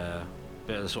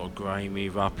 Bit of the sort of grimy,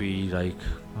 rappy, like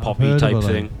I've poppy heard type of it,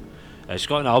 thing. She's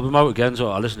got an album out again, so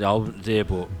I listened to the album today,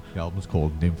 but here. The album's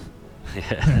called Nymph.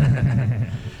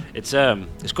 it's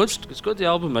good. It's good, the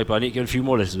album, mate. But I need to get a few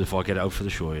more listens before I get it out for the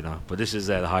show, you know. But this is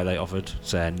the highlight of it.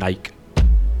 It's Nike.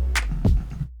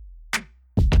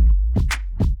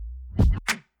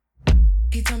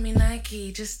 He told me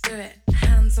Nike, just do it.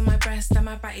 Hands on my breast and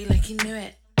my body like he knew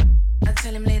it. I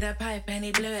tell him lay that pipe and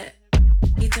he blew it.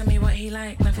 He told me what he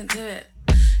liked, nothing to it.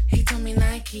 He told me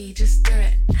Nike, just do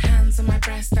it. Hands on my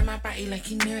breast and my body like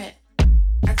he knew it.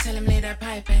 I tell him lay that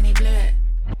pipe and he blew it.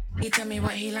 He told me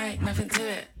what he liked, nothing to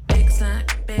it. Big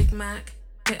snack, Big Mac,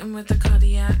 hit him with the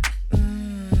cardiac.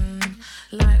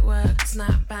 Light work,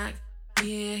 snap back.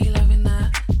 Yeah, he loving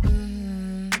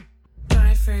that.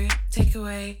 Drive through, take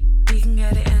away. You can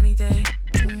get it any day.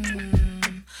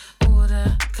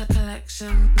 Order,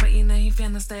 collection, but you know he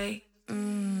finna stay.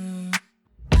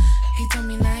 He told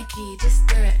me Nike, just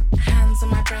do it. Hands on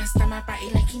my breast and my body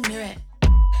like he knew it.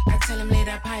 I tell him lay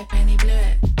that pipe and he blew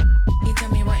it. He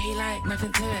told me what he liked,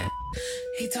 nothing to it.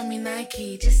 He told me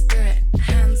Nike, just do it.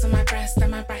 Hands on my breast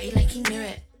and my body like he knew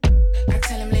it. I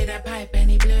tell him lay that pipe and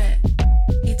he blew it.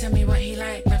 He told me what he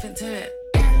liked, nothing to it.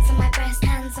 Hands on my breast,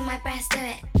 do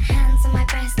it. Hands on my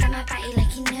breast and my body like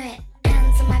he knew it.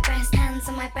 Hands on my breast,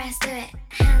 do it.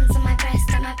 Hands on my breast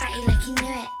and my body like he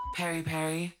knew it. Peri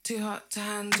Peri, too hot to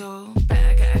handle.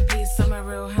 Better get a piece, I'm a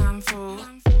real handful.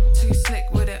 Too slick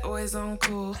with it, always on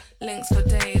call. Links for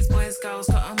days, boys, girls,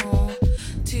 got 'em all.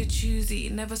 Too choosy,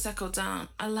 never settle down.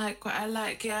 I like what I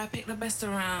like, yeah, I pick the best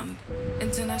around.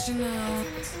 International,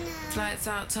 flights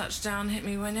out, touchdown, hit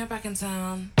me when you're back in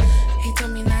town. He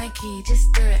told me Nike,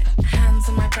 just do it. Hands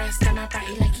on my breast and my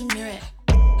body like he knew it.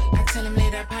 I tell him lay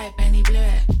that pipe and he blew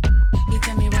it. He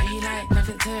told me what he liked,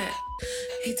 nothing to it.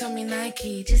 He told me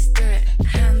Nike, just do it.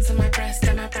 Hands on my breast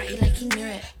and my body like he knew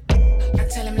it. I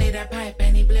tell him lay that pipe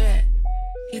and he blew it.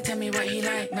 He told me what he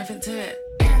liked, nothing to it.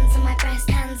 Hands on my breast,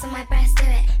 do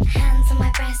it. Hands on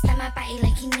my breast and my body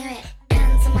like he knew it.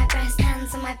 Hands on my breast, do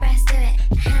it.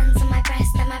 Hands on my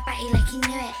breast and my body like he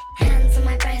knew it. Hands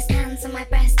on my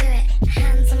breast, do it.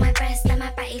 Hands on my breast and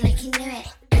my body like he knew it.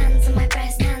 Hands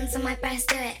on my breast,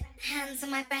 do it. Hands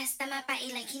on my breast and my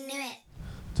body like he knew it.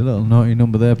 It's a little naughty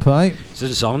number there, Pie.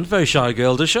 Doesn't sound very shy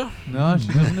girl, does she? No, she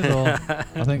doesn't at all.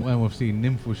 I think when we've seen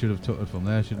Nymph, we should have took it from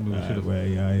there, shouldn't we? We should have. Where,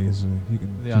 yeah, you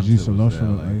can The deduce answer a was lot there, from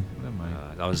it, like. like. Never mind.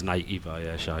 That was Nike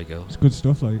by Shy Girl. It's good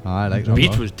stuff, like. I like Good that. Beat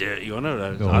lot. was dirty, wasn't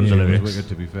it? Oh, And yeah, the it was lyrics. wicked,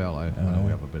 to be fair. Like, I know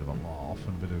we have a bit of a laugh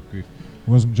and a bit of grief. It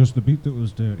wasn't just the beat that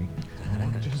was dirty.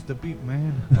 Just the beat,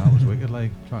 man. That was wicked. Like,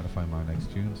 trying to find my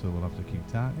next tune, so we'll have to keep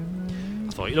talking.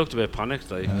 I thought you looked a bit panicked,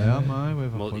 like Yeah, man. We've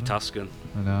multitasking.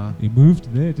 I know. He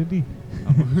moved there, didn't he?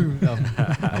 I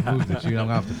moved the tune. I'm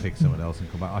gonna have to pick someone else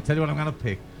and come back. I'll tell you what I'm gonna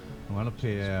pick. I'm gonna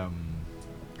play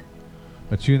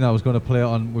a tune that I was gonna play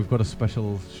on. We've got a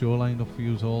special show lined up for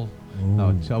you all.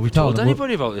 So we Told them?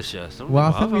 anybody about this yet?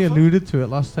 Well, I think we alluded to it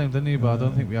last time, didn't we? But I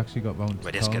don't think we actually got round to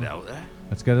Let's get telling it them. out there.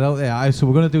 Let's get it out there. Aye, so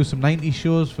we're gonna do some 90s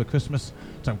shows for Christmas.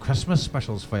 Some Christmas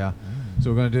specials for you.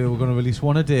 So we're gonna release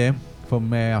one a day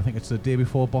from I think it's the day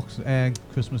before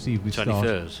Christmas Eve. We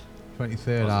 23rd. start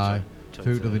 23rd. Aye, 23rd.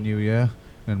 through to the New Year,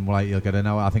 and you'll get an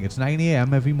hour. I think it's 9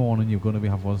 a.m. every morning. You're gonna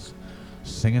have us.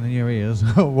 singing in your ears.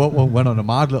 what went on a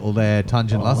mad little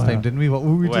tangent last time, didn't we? What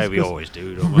were we Well, we discuss- always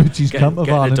do, don't we? Richie's camper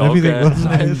van and everything,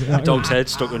 wasn't it? Dog's head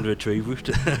stuck under a tree root.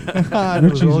 There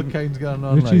was all kinds going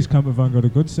on. Richie's camper van got a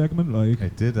good segment, like.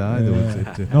 It did, aye.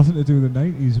 Nothing to do with the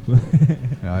 90s, but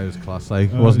yeah, it was class.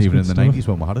 Like, it Oh, wasn't it even in was the good 90s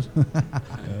when we had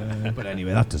it. But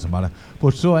anyway, that doesn't matter.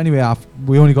 But so anyway,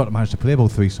 we only got to manage to play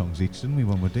about 3 songs each, didn't we?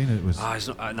 When we're doing it, it was. It's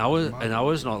not, an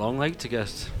hour's not long, like, to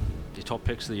get the top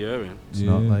picks of the year in. It's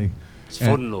not like. It's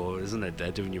fun though, isn't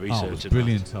it? Doing your research. Oh, it was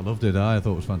brilliant. I loved it. I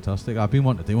thought it was fantastic. I've been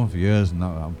wanting to do one for years, and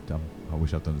I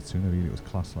wish I'd done it sooner. Really, it was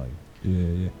class. Like.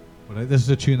 Yeah. But this is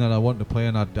a tune that I want to play,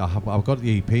 and I've got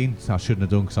the EP. So I shouldn't have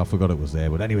done because I forgot it was there.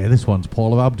 But anyway, this one's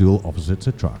Paula Abdul, Opposites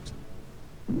Attract.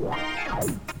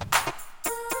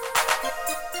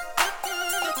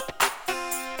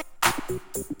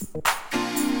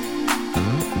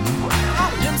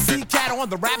 MC Cat on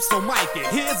the rap, so mic it.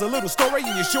 Here's a little story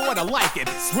and you're sure to like it.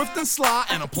 Swift and sly,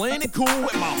 and I'm playing it cool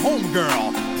with my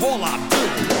homegirl, Paula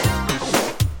Abdul.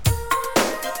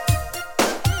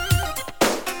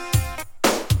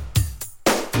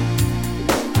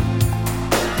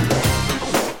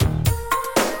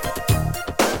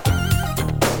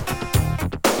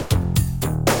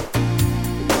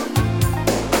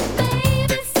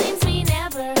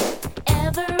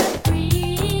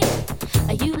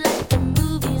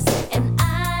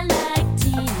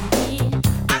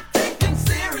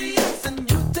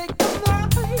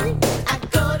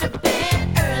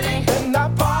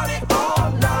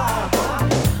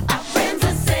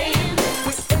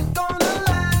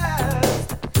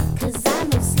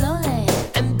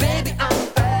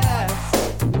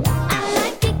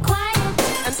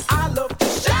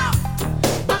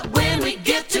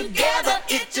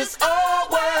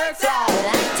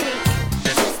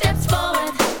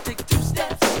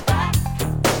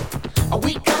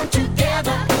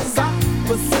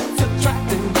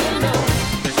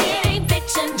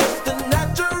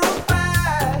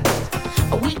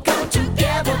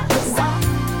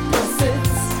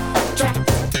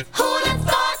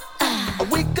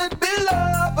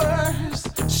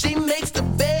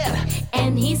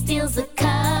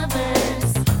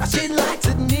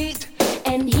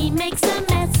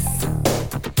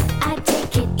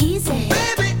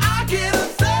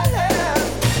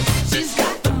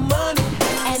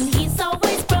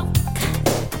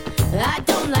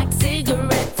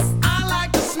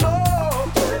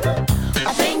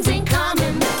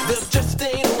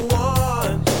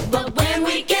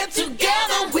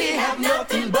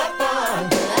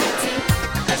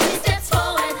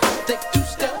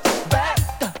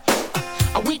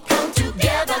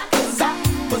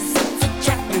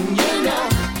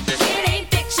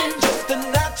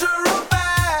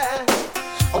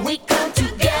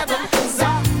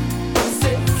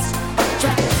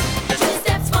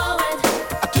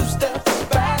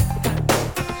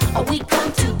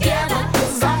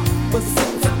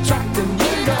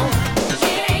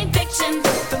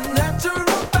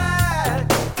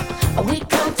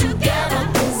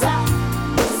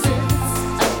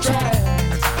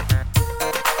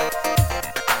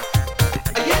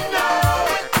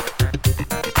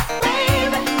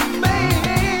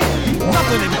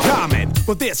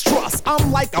 There's trust.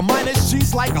 I'm like a minus,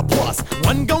 she's like a plus.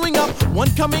 One going up, one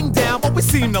coming down, but we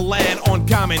seem to land on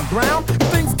common ground. If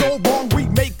things go wrong, we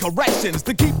make corrections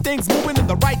to keep things moving in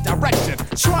the right direction.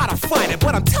 Try to fight it,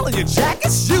 but I'm telling you, Jack,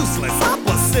 it's useless.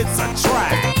 Opposites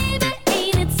attract. Baby,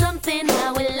 ain't it something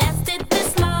how it lasted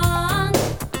this long?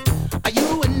 Are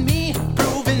you and me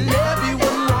proving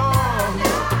everyone wrong?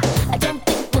 I don't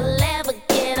think we'll ever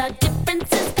get our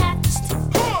differences patched.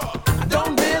 I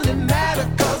don't really matter,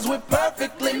 cause we're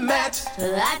perfectly matched.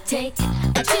 I take 2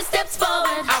 steps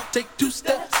forward, I'll take 2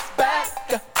 steps back.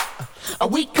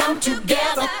 We come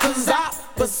together, cause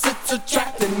opposites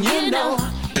attract, and you know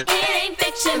it ain't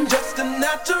fiction. just a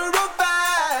natural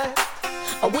fact.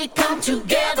 We come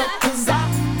together, cause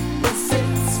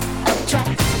opposites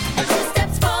attract. 2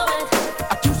 steps forward,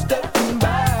 2 steps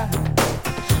back.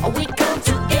 We come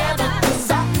together,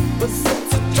 cause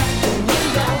opposites attract, and you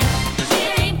know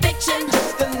it ain't fiction.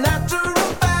 just a natural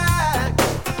fact.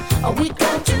 We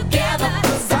come together,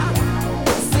 cause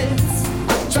opposites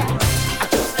attract.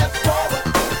 2 steps forward,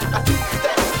 2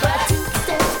 steps back. 2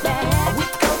 steps back. We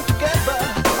come together,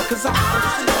 cause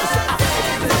opposites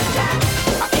attract.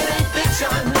 It ain't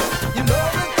fiction, you know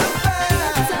it's a fact.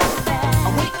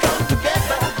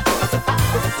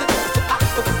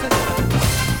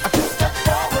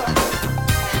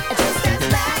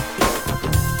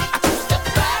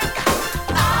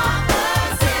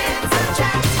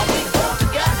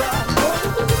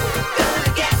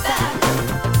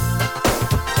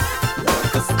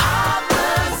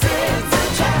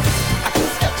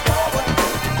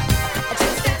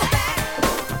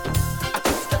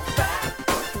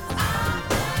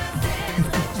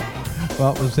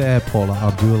 Well, that was Paula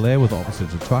Abdul there with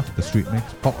Opposites Attract, the street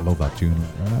mix. Proper love that tune.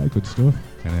 Good stuff.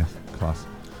 Yeah, class.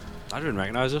 I didn't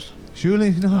recognise it. Surely,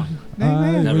 no.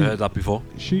 Never heard that before.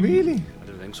 Really? I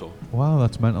didn't think so. Wow,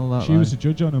 that's mental. That She was a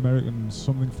judge on American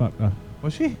Something Factor.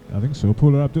 Was she? I think so.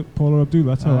 Paula Abdul,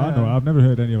 that's how I know. I've never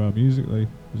heard any of her music. Like, it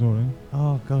was alright.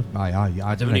 Oh God,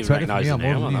 I didn't even recognise the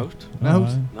name. I'm out. No.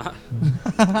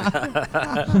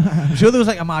 I'm sure there was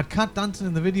like a mad cat dancing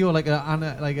in the video, like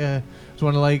a it's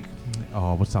one of like,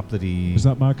 oh, what's that bloody? Was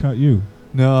that Mad Cat You?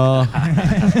 No.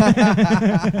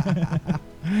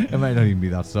 It might not even be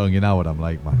that song. You know what I'm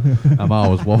like, man. I'm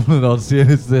always waffling on saying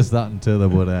it's this, that, and t'other,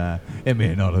 but it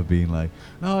may not have been like.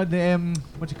 No, what do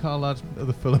you call that?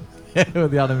 The film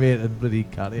with the animated bloody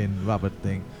cat in rabbit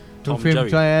thing. Tom and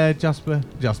Jerry. Jasper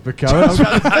Carrot.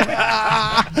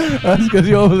 That's because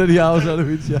you're bloody house out of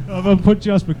it, yeah. I've put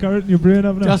Jasper Carrot in your brain,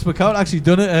 haven't I? Jasper Carrot actually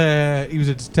done it. He was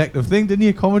a detective thing, didn't he?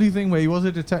 A comedy thing where he was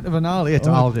a detective and all. It's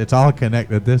all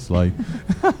connected. This like,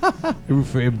 who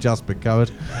framed Jasper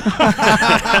Carrot?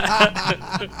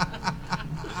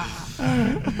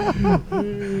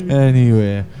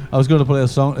 Anyway, I was going to play a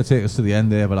song to take us to the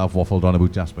end there, but I've waffled on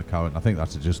about Jasper Carrot. I think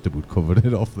that's just about covered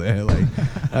it off there. Like,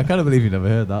 I can't believe you never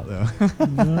heard that though.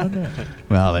 No.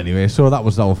 Well, anyway, so that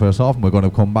was our first half, and we're going to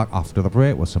come back after the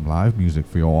break with some live music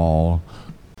for you all.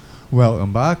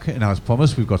 Welcome back, and as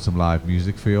promised, we've got some live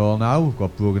music for you all now. We've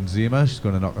got Brogan Zima. She's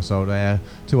going to knock us out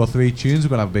 2 or 3 tunes. We're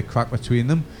going to have a big crack between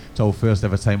them. It's our first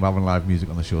ever time we're having live music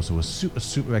on the show, so we're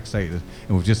super excited.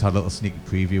 And we've just had a little sneaky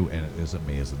preview, and it is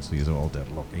amazing, so you're all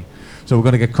dead lucky. So we're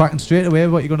going to get cracking straight away.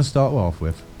 What are you going to start off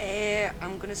with?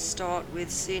 I'm going to start with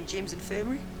St. James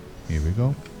Infirmary. Here we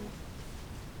go.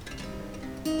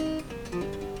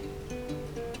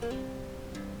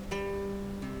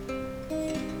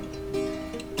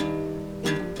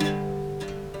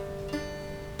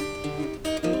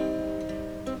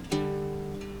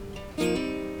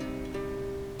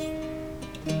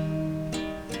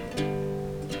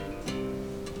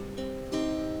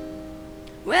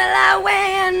 Well, I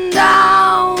went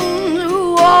down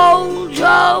to old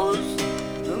Joe's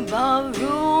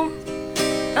ballroom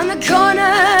on the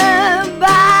corner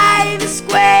by the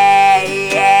square,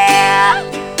 yeah.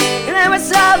 And I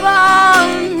was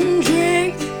on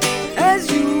drinks as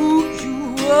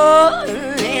usual,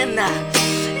 and the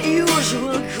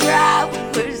usual crowd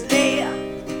was there.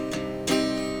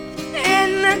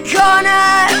 In the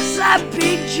corner sat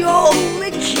Big Joe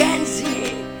McKenzie.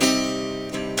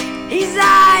 His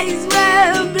eyes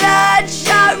were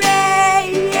bloodshot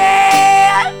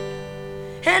red,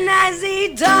 and as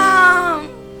he turned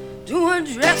to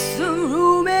address the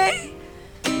room,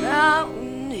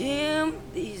 around him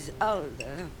these are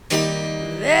the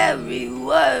very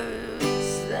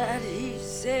words that he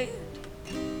said.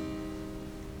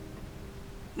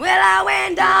 Well, I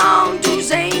went down to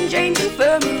St. James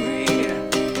Infirmary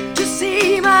to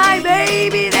see my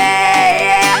baby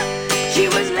there. She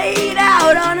was laid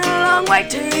out on a long white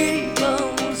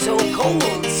table, so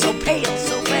cold, so pale,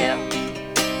 so fair.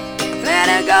 Let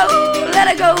her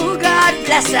go, God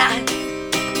bless her,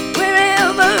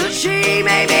 wherever she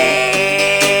may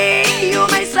be. You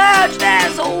may search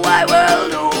this whole wide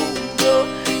world over,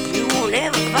 you won't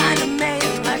ever find a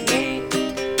man like me.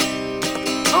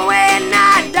 When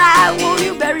I die, won't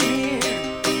you bury me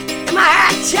in my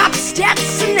high-top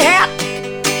Stetson hat?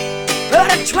 Put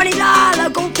a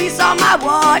 $20 gold piece on my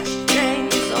watch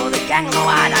chain, so the gang know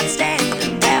I'm not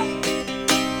standing there.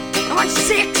 I want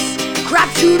 6 crap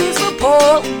shooters for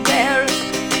Paul Bearers.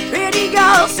 Pretty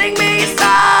girls, sing me a song.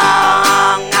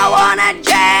 I want a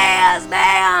jazz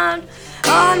band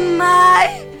on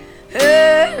my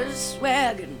hearse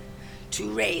wagon to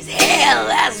raise hell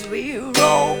as we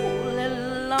roll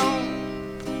along.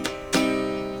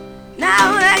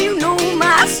 Now that you know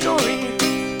my story,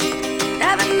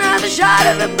 have another shot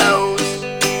of the booze,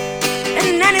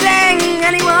 and anything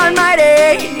anyone might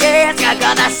eat. Yes, I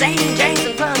got that St. James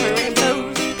Infirmary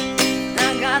blues.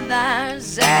 I got that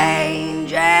St.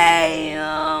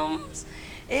 James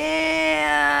Infirmary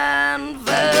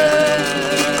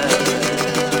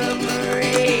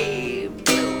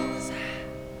blues.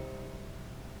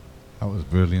 That was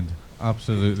brilliant.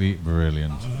 Absolutely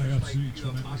brilliant.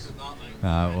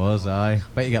 It was, I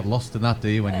bet you get lost in that, do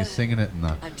you, when you're singing it and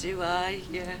that? I do,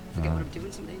 yeah. Forget what I'm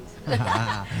doing sometimes.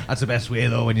 That's the best way,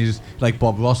 though, when you just, like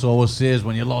Bob Ross always says,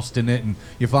 when you're lost in it and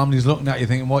your family's looking at you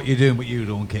thinking what you're doing, but you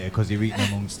don't care because you're eating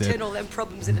amongst it. Turn all them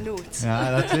problems into notes.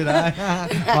 That's it,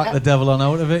 back the devil on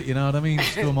out of it, you know what I mean?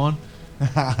 Just come on.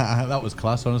 That was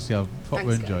class, honestly. I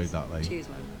proper enjoyed that. Like. Cheers,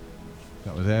 man.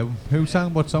 That was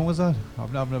what song was that?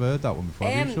 I've never heard that one before.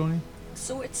 Have you, Shawnee?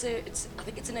 So it's I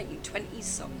think it's a 1920s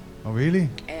song. Oh, really?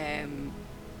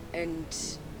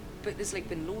 But there's like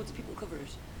been loads of people cover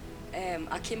it.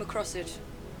 I came across it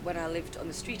when I lived on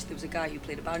the street. There was a guy who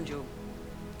played a banjo,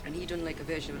 and he done like a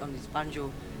version of it on his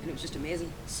banjo, and it was just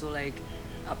amazing. So like,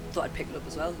 I thought I'd pick it up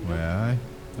as well. You know? Yeah,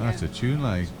 that's a tune,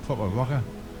 like proper rocker.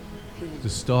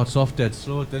 Just starts off dead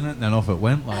slow, didn't it? And then off it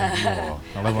went. Like, whoa.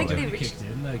 I love it. Kicked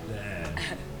in like that.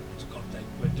 It's got like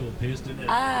went all paced, didn't it?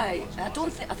 I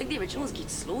think the originals get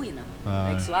slow, you know.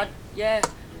 Like so,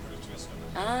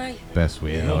 Aye. Best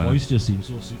way. Your voice just seems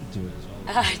so suited to it as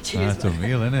well. Cheers. That's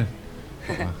unreal, isn't it?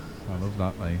 I love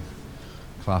that, like.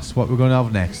 Class. What we're going to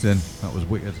have next then? That was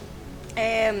wicked.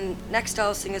 Next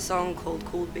I'll sing a song called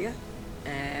Cold Beer.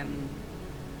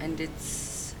 And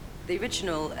it's the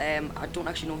original. I don't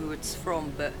actually know who it's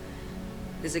from, but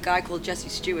there's a guy called Jesse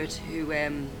Stewart who,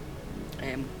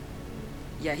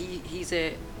 he's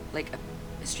a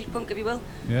street punk, if you will,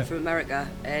 from America,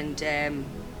 and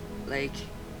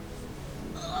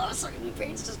sorry, my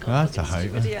brain's just gone. That's a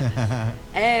hype.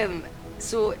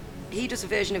 So he does a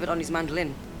version of it on his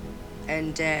mandolin,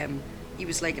 and he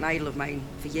was like an idol of mine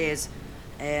for years,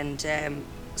 and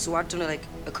so I'd done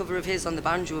a cover of his on the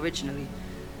banjo originally,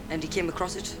 and he came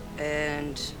across it,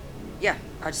 and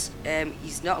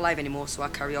he's not alive anymore, so I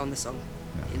carry on the song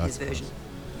in his version.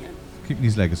 Yeah. Keeping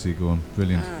his legacy going,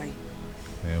 brilliant. Aye.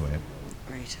 There we are.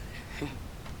 Right.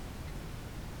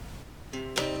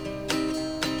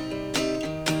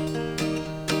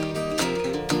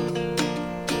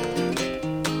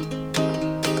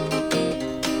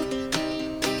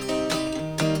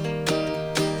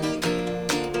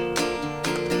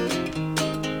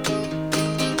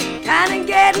 Kinda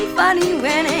getting funny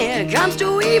when it comes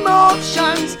to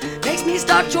emotions. Makes me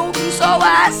start choking, so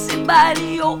I sit by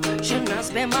the ocean. I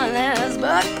spend my last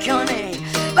buck on a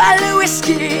bottle of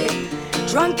whiskey.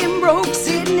 Drunk and broke,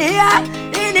 sitting here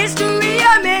in history.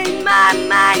 I made my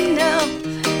mind up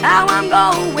how I'm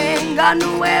going. Got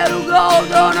nowhere to go,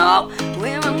 don't know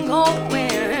where I'm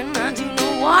going. I do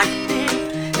know one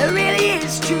thing that really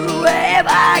is true. Wherever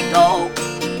I go,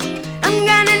 I'm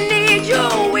gonna need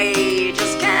you. We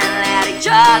just can't let each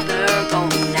other go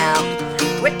now.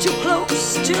 We're too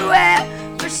close to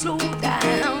ever slow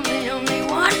down. The only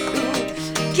one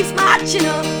who keeps marching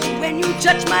up when you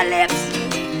touch my lips.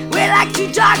 We're like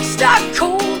two dogs stuck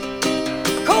cold,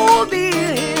 cold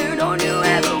beer. Don't you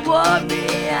ever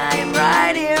worry, I am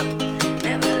right here.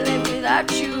 Never live without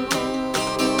you.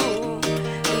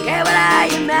 Don't care what I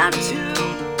amount to.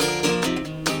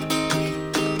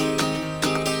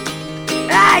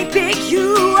 I pick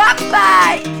you up,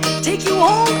 I take you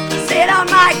home, sit on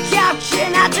my couch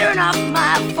and I turn off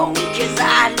my phone. Cause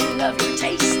I love your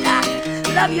taste, I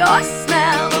love your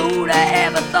smell. Who'd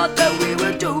have ever thought that we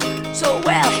would do so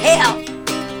well? Hell,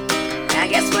 I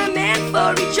guess we're meant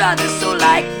for each other. So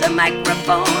like the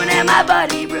microphone and my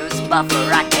buddy Bruce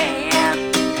Buffer, I can't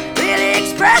really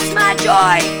express my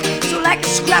joy. So like a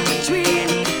scrap between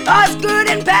Osgood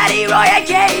and Patty Roy, I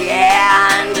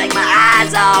can't take my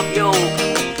eyes off you.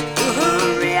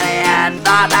 Really, I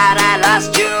thought that I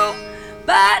lost you,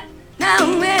 but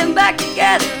now we're back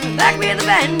together, back with a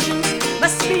vengeance.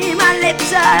 Must be my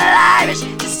little Irish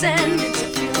descendants.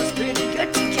 It feels pretty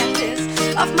good to get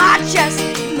this off my chest.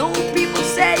 No people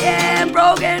say I'm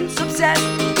broken, obsessed.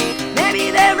 Maybe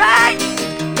they're right,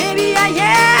 maybe I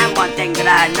am. One thing that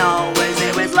I know is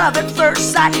it was love at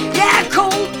first sight. Yeah,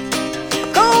 cold,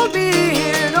 cold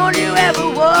beer. Don't you ever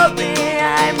worry,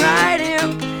 I'm right here.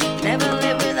 Never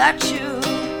live without you.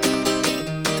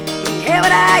 Don't care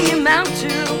what I amount to.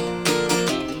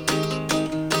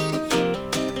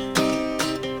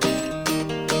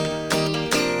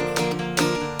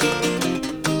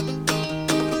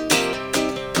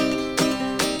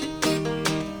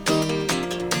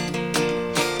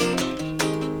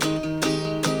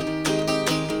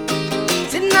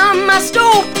 Sitting on my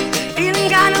stove, feeling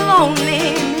kinda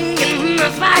lonely, needing a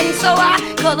fire, so I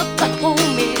call up the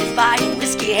homies, buying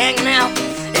whiskey, hanging out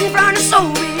in front of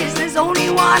Sobeys. There's only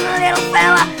one little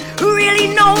fella who really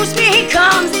knows me. He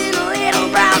comes in a little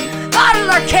brown bottle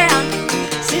or can,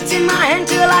 sits in my hand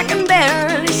till I can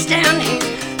barely stand. He's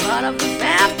part of the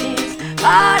families,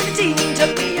 part of the team.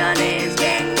 Took me under his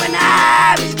wing when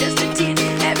I was just a teen.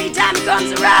 Every time he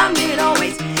comes around, it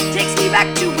always takes me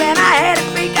back to when I had a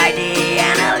fake ID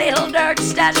and a little dirt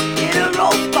stash in a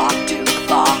roadblock to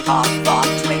for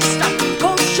twist up,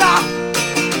 cold sharp,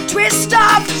 twist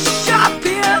up, sharp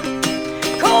here,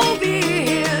 cold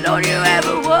beer. Don't you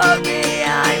ever worry,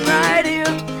 I'm right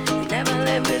here. Never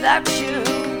live without you.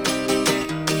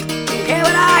 Don't care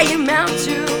what I amount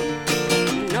to,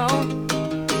 no.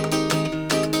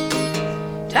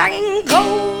 Talking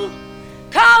cold,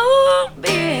 Call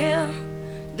me,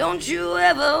 don't you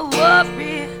ever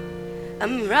worry,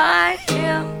 I'm right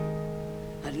here.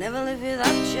 I'd never live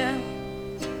without you.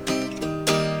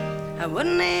 I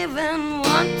wouldn't even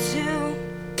want to.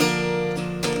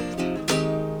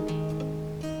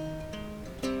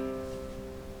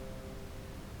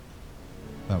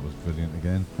 That was brilliant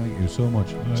again. Thank you so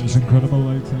much. It was incredible,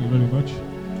 like, thank you very much.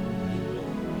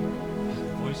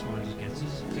 Voice line just gets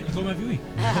us. Can you call my viewing?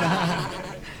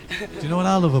 Do you know what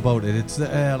I love about it? It's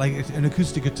like it's an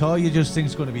acoustic guitar. You just think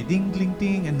it's going to be ding, ding,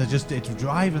 ding, and it's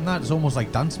driving that. It's almost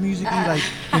like dance music. Like,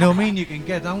 you know what I mean? You can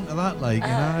get down to that. Like, you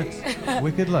know, it's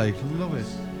wicked. Like, love it.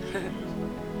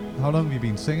 How long have you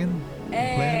been singing?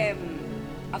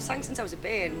 I've sang since I was a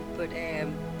babe, but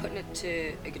putting it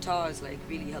to a guitar has like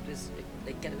really helped us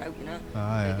like get it out, you know,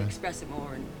 like express it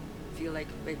more and feel like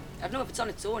I don't know if it's on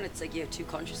its own. It's like you're too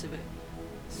conscious of it.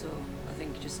 So I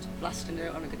think just blasting it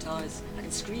out on a guitar is, I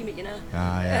can scream it, you know.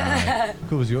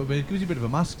 Gives you a bit of a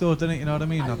mask though, doesn't it? You know what I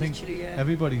mean? I think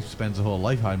everybody spends a whole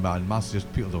life hiding behind masks.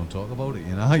 Just people don't talk about it,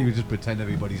 you know. You just pretend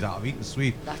everybody's out of eating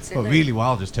sweet, that's it, but really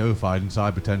while just terrified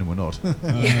inside, pretending we're not.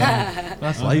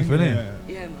 That's life, isn't it?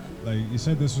 Yeah, man. Like you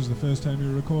said, this was the first time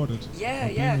you recorded.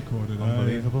 Yeah. Recorded.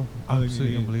 Unbelievable.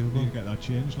 Absolutely unbelievable. You need to get that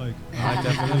changed. Like, I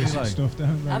definitely some stuff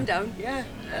down. Like. I'm down. Yeah.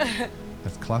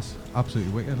 That's class.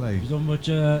 Absolutely wicked. Like, have you done much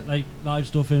like live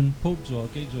stuff in pubs or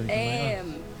gigs or anything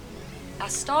like that? I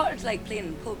started like playing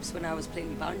in pubs when I was playing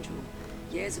my banjo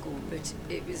years ago, but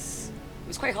it was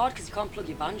quite hard because you can't plug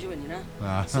your banjo in, you know.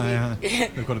 So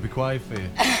they've got to be quiet for you.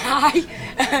 I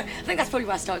think that's probably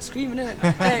why I started screaming, isn't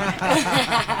it?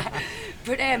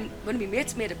 But one of my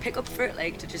mates made a pickup for it,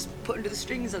 like to just put under the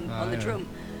strings on the drum.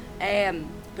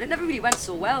 But it never really went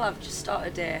so well. I've just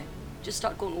started going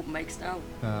to open mics now.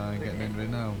 Getting into it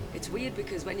now. It's weird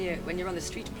because when you're on the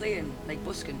street playing, like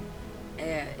busking,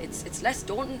 it's less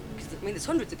daunting because I mean there's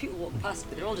hundreds of people walking past,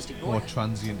 but they're all just ignoring. More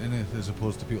transient in it as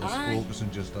opposed to people focusing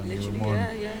just on you and one.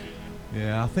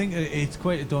 Yeah. I think it's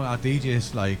quite daunting. Our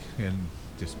DJs like and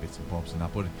just bits and bobs and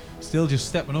that, but still just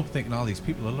stepping up, thinking all these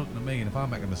people are looking at me, and if I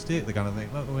make a mistake, they're gonna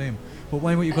think, look at him. But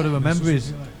what you've got to remember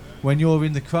is, when you're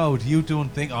in the crowd, you don't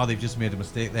think, they've just made a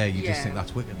mistake there. You just think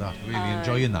that's wicked, that really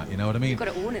enjoying that. You know what I mean? You've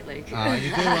got to own it, like. You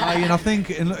do, and I think,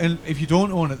 and if you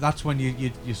don't own it, that's when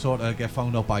you sort of get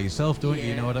found out by yourself, don't you?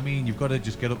 You know what I mean? You've got to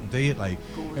just get up and do it, like.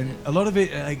 And a lot of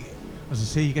it, like, as I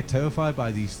say, you get terrified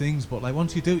by these things, but like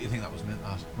once you do it, you think that was meant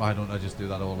that. Why don't I just do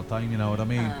that all the time? You know what I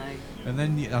mean? And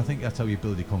then I think that's how you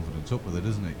build your confidence up with it,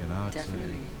 isn't it? You know,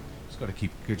 definitely. Just got to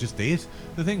keep just do it.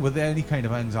 The thing with any kind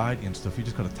of anxiety and stuff, you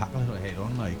just got to tackle it head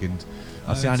on, like, and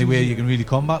that's the only way you can really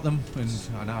combat them. And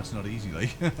I know it's not easy,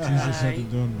 like. It's easier said than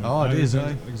done. Oh, it is.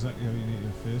 Exactly how you need to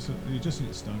face it. You just need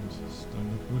to stand up,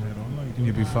 good head on, like.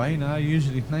 You'll be fine.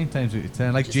 Usually 9 times out of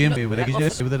 10, like Jamie with it.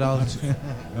 With it, I'll cut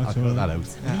that out.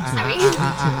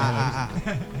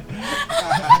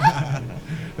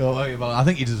 Don't worry about it. I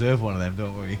think you deserve one of them.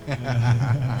 Don't worry.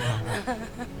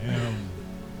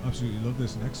 Absolutely love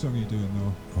this next song you're doing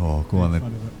though. Oh, go on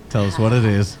then. Tell us what it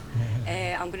is.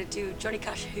 I'm going to do Johnny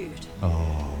Cash Hood.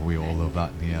 Oh, we all love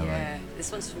that. Yeah, yeah, right.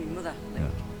 This one's from my mother. Like,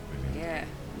 yeah.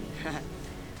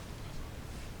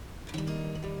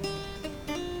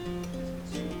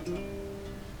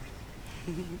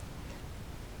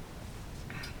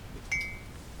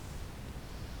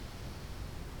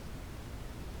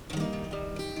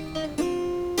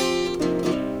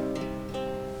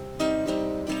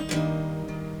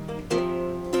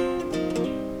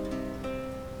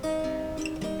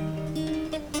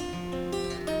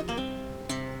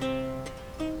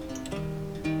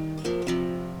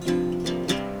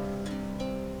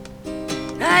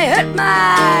 I hurt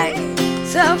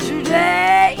myself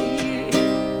today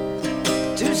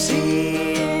to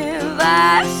see if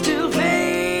I still feel.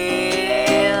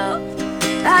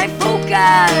 I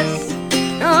focus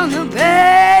on the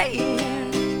pain,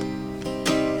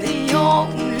 the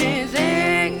only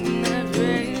thing that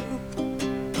real.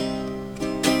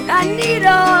 A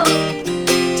needle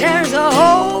tears a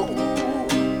hole,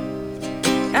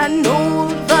 and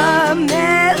old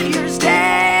familiar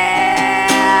stand.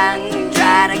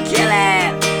 Try to kill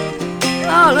it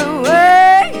all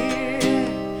away,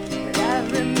 but I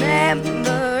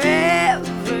remember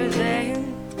everything.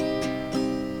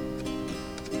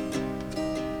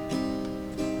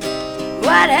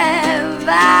 What have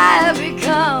I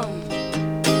become?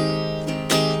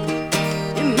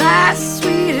 You're my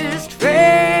sweetest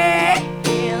friend.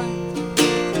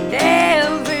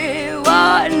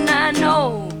 Everyone I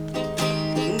know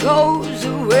goes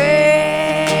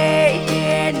away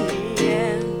in the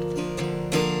end,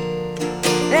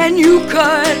 and you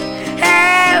could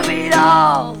have it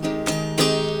all.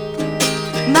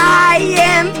 my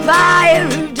empire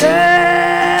of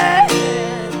dirt.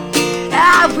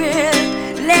 I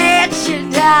will let you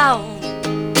down.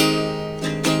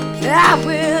 I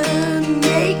will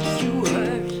make you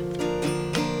hurt.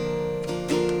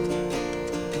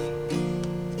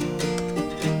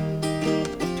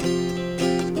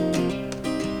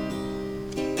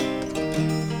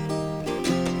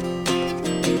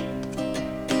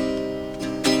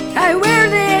 I wear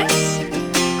this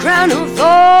crown of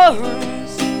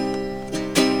thorns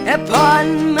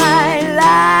upon my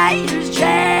liar's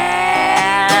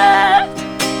chair,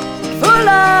 full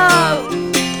of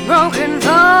broken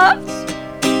thoughts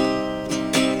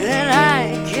that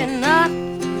I cannot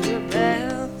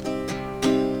repel.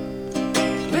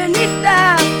 Beneath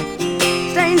the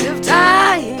stains of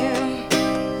time,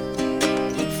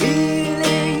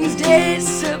 feelings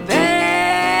disappear.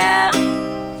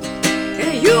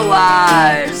 You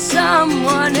are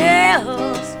someone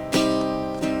else,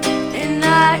 and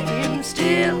I am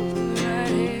still right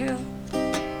here.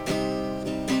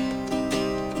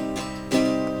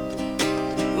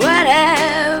 What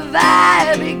have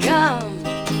I become?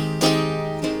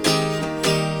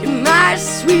 You're my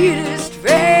sweetest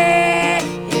friend.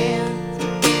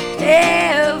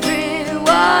 Everyone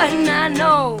I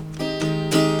know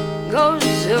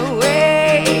goes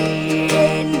away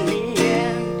in the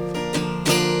end,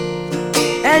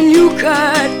 and you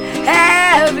could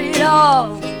have it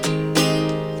all.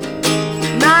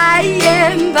 My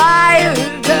empire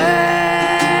of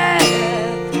dirt,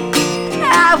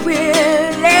 I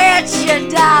will let you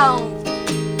down.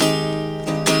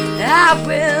 I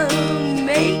will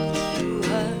make you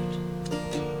hurt.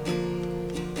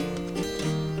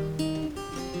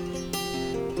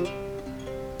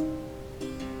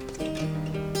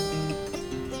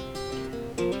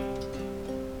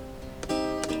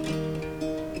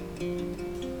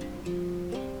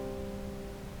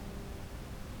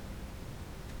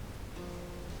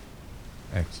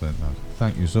 Excellent, lad.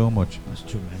 Thank you so much. That's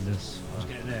tremendous. I was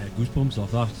getting goosebumps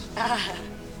off that.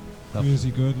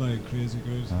 Crazy good, like crazy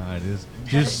good. It is.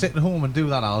 Just sit at home and do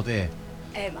that all day.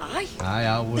 Aye. Aye,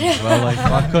 I would as well. Like, if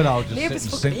I could, I would just Neighbours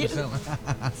sit and fucking sing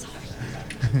myself.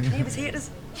 Sorry. Neighbours hate us.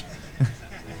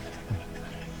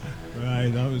 Right,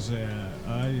 that was I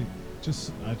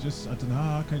don't know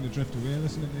how I kind of drift away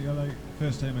listening to you. Like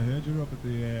first time I heard you up at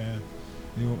the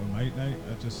open mic night,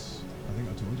 I think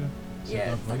I told you.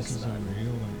 Yeah, that voice thanks, is man.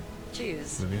 unreal. Like,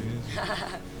 Cheers. brilliant, it is.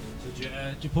 So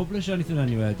do you publish anything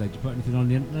anywhere? Like, do you put anything on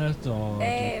the internet or?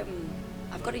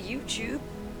 I've got a YouTube.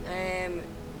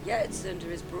 Yeah, it's under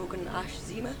his Broken Ash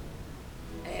Zima.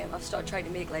 I've started trying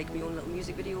to make like my own little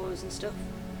music videos and stuff.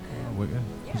 Wicked.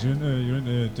 Yeah. 'Cause you're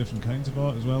into different kinds of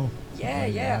art as well. Yeah,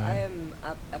 Like, yeah.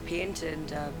 I paint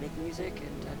and make music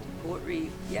and I do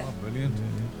poetry. Yeah. Oh, brilliant.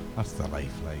 That's the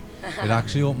life, like. It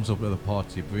actually opens up other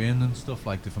parts of your brain and stuff,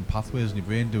 like different pathways in your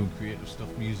brain, doing creative stuff,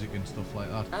 music and stuff like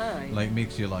that. Aye. Like,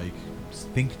 makes you, like,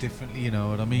 think differently, you know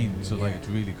what I mean? So, like, it's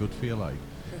really good for you, like.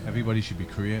 Everybody should be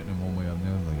creating in one way or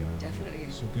another, you know. Definitely.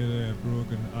 So get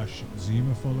Broken Ash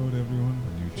Zima followed, everyone.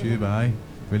 On YouTube, aye.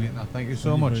 Brilliant. Thank you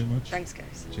so much. Very much. Thanks,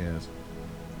 guys. Cheers.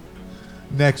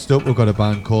 Next up, we've got a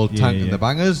band called Tank and the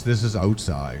Bangers. This is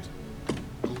Outside.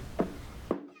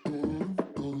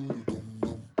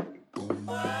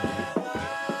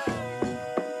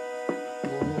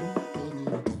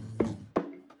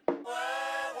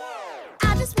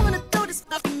 I just wanna throw this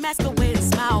fucking mask away and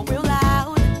smile real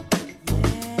loud. Yeah.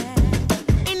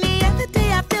 And the other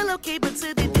day I feel okay, but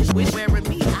today this wish wearing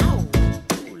me out.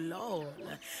 Oh Lord,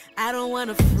 I don't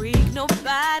wanna freak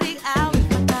nobody out.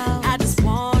 I just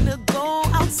wanna go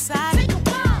outside.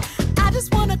 I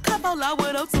just wanna couple out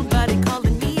without somebody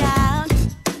calling me out.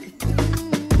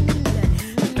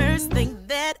 First thing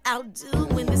that I'll do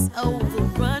when it's over,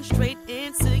 run straight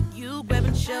into you,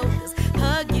 grabbing shoulders,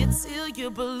 hug you till you're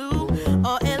blue,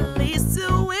 or at least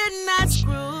till we're not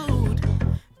screwed.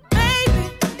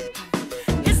 Baby,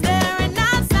 is there an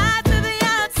outside to the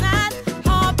outside?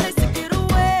 Hard place to get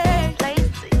away. Place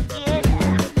to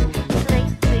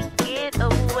get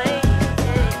away.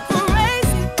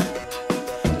 Crazy,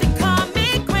 they call me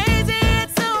crazy,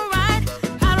 it's alright.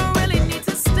 I don't really need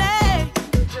to stay.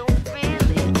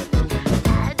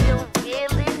 I don't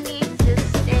really need to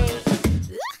stay.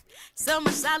 So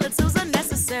much solitude's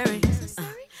unnecessary.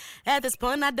 At this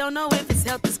point, I don't know if it's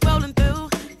healthy scrolling through,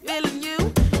 feeling you.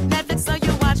 Netflix, so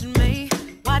you're watching me,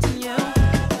 watching you.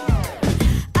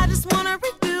 I just wanna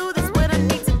review, that's what I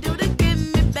need to do to get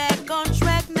me back on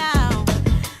track now.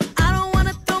 I don't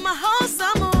wanna throw my whole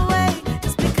summer away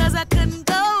just because I couldn't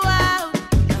go out.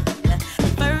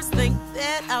 First thing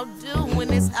that I'll do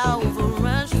when it's over,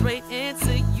 run straight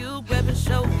into you, grabbing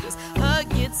shoulders,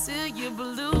 hug you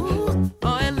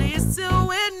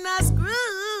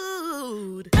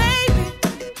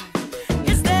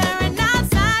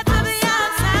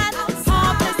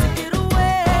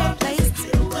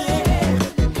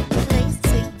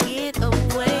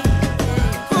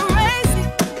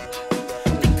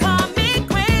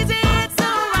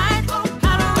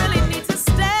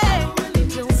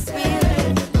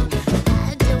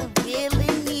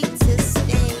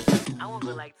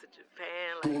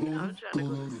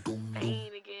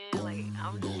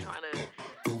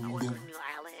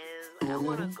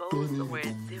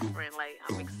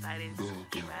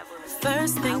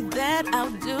first thing that I'll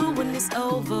do when it's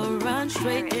over, run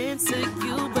straight into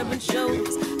you, grabbing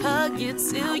shoulders, hug you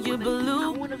till you're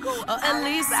blue, or at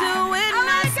least till we're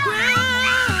not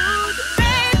screwed.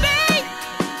 Baby,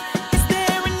 is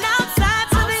there an outside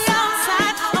to the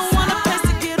outside? I want a place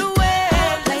to get away,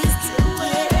 place to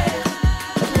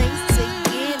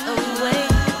get away.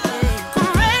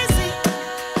 Crazy,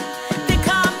 they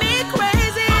call me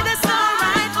crazy, that's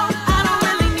alright. I don't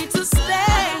really need to stay.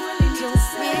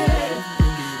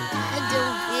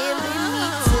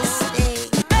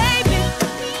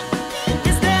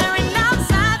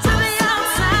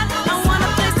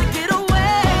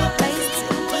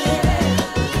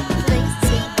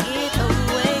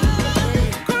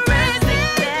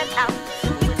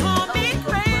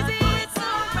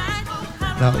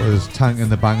 That was Tank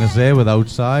and the Bangers there with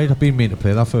Outside. I've been meaning to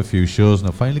play that for a few shows and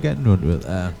I'm finally getting into it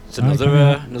there. It's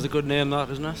another good name, that,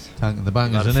 isn't it? Tank and the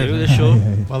Bangers, Isn't isn't it? it? The show.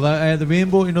 Well, the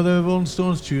Rainbow, you know the Rolling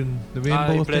Stones tune, the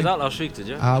Rainbow. You played that last week, did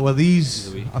you? Well,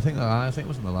 these, I think it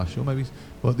wasn't the last show, maybe.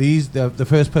 But these, the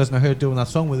first person I heard doing that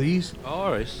song were these. Oh,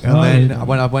 alright. And then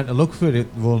when I went to look for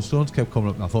it, the Rolling Stones kept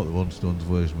coming up, and I thought the Rolling Stones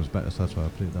version was better, so that's why I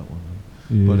played that one.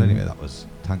 Yeah. But anyway, that was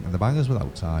Tank and the Bangers with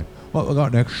Outside. What we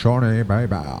got next, Shawnee,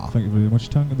 baby? Thank you very much,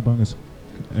 Tank and the Bangers.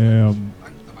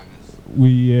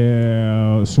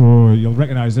 So you'll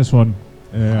recognise this one.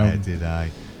 Did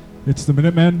I? It's the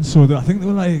Minutemen. So I think they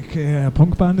were like a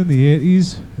punk band in the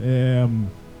 80s.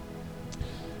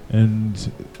 And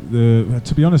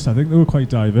to be honest, I think they were quite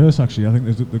diverse actually. I think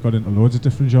they got into loads of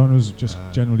different genres, just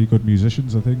generally good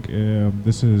musicians, I think.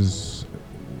 This is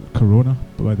Corona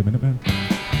by the Minutemen.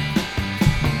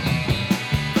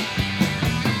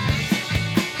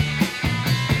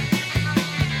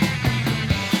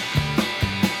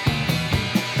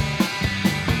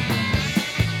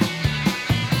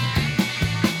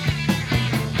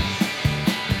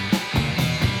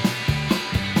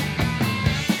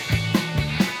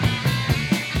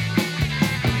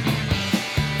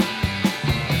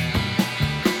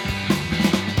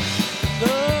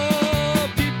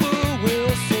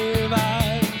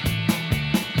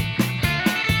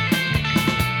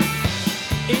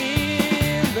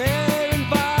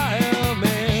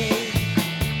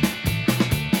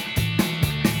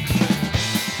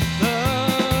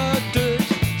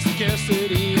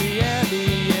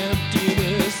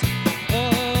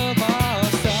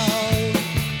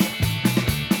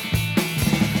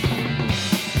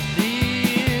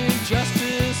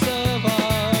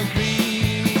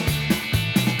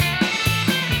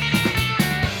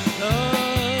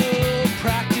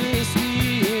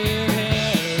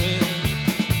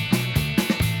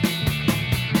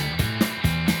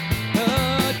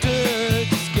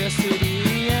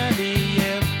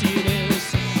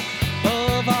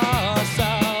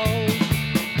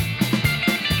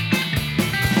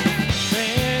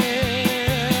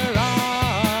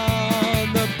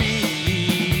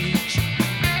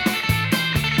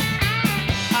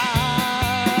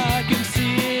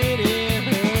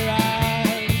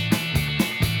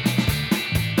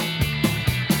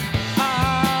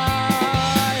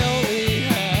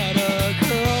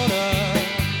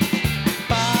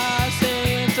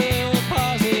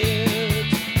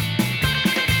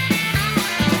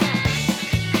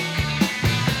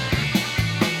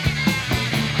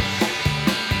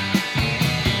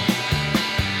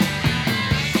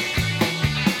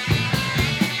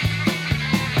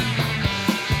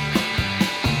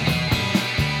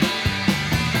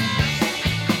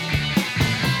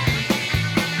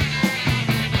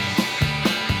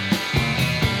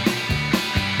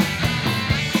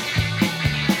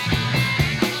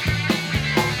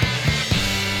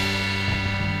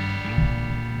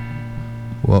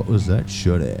 What was that,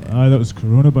 Shuddy? That was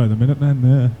Corona by the Minutemen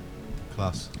there.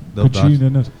 Class. Good tune,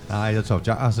 isn't it? Aye, that's off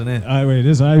Jackass, isn't it? Aye, well, it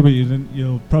is, but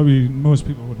you'll probably, most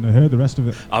people wouldn't have heard the rest of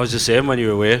it. I was just saying when you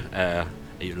were away, a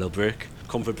little break,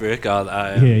 comfort break.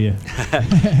 Yeah.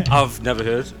 I've never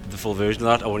heard the full version of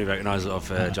that. I only recognise it off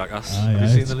Jackass. Have you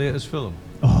seen the latest film?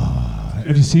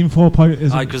 Have you seen 4 Point?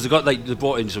 Because they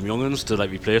brought in some young'uns to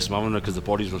replace them, haven't they? Because the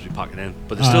bodies must be packing in,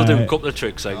 but they're still doing a couple of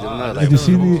tricks, didn't they? Have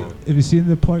you seen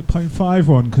the point 5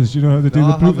 one? Because you know how they do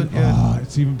the blue.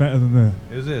 It's even better than the.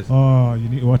 Is it? Oh, you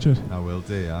need to watch it. I will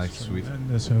do. Aye, sweet.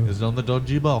 Is it on the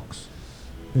dodgy box?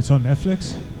 It's on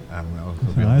Netflix.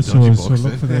 So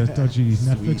look for the dodgy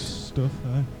Netflix stuff.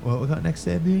 What we got next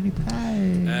there, Mooney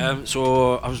Pie?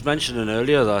 So I was mentioning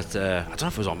earlier that I don't know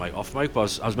if it was on mic, off mic,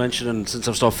 but I was mentioning since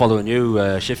I've started following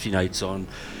you, Shifty Nights on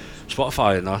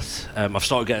Spotify and that, I've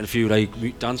started getting a few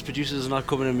dance producers and that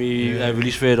coming in me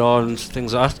release radar and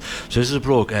things like that. So this is a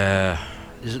bloke.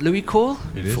 Is it Louis Cole?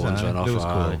 It is.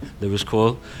 Lewis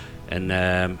Cole. And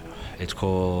It's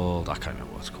called, I can't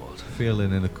remember what it's called.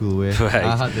 Feeling in a Cool Way. Right.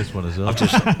 I had this one as well.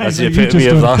 That's the epitome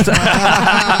of that.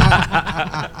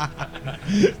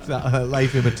 Is that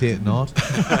life imitating art?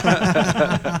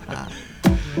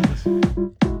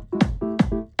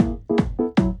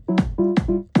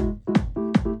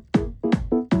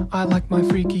 I like my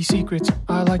freaky secrets.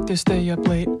 I like to stay up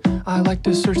late. I like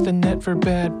to search the net for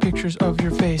bad pictures of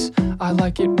your face. I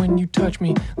like it when you touch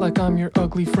me like I'm your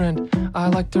ugly friend. I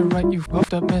like to write you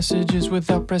fucked up messages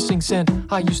without pressing send.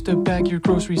 I used to bag your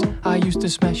groceries. I used to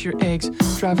smash your eggs.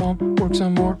 Drive home, work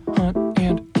some more, hunt,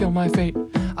 and kill my fate.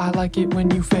 I like it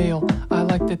when you fail. I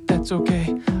like that that's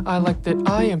okay. I like that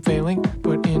I am failing,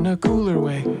 but in a cooler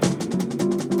way.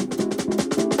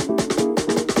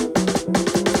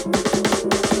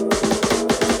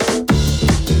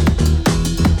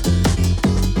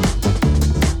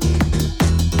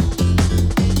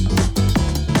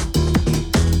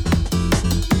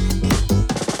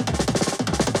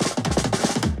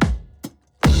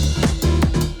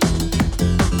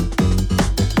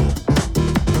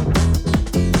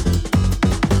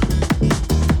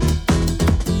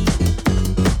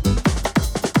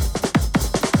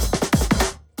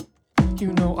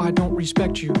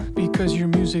 Respect you because your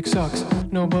music sucks.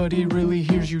 Nobody really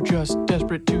hears you, just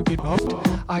desperate to get upped.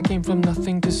 I came from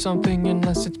nothing to something,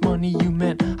 unless it's money you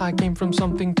meant. I came from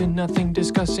something to nothing,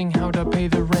 discussing how to pay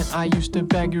the rent. I used to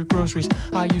bag your groceries.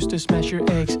 I used to smash your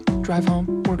eggs. Drive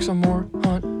home, work some more,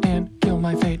 hunt, and kill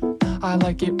my fate. I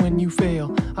like it when you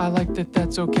fail. I like that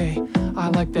that's okay. I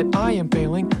like that I am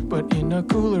failing, but in a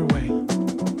cooler way.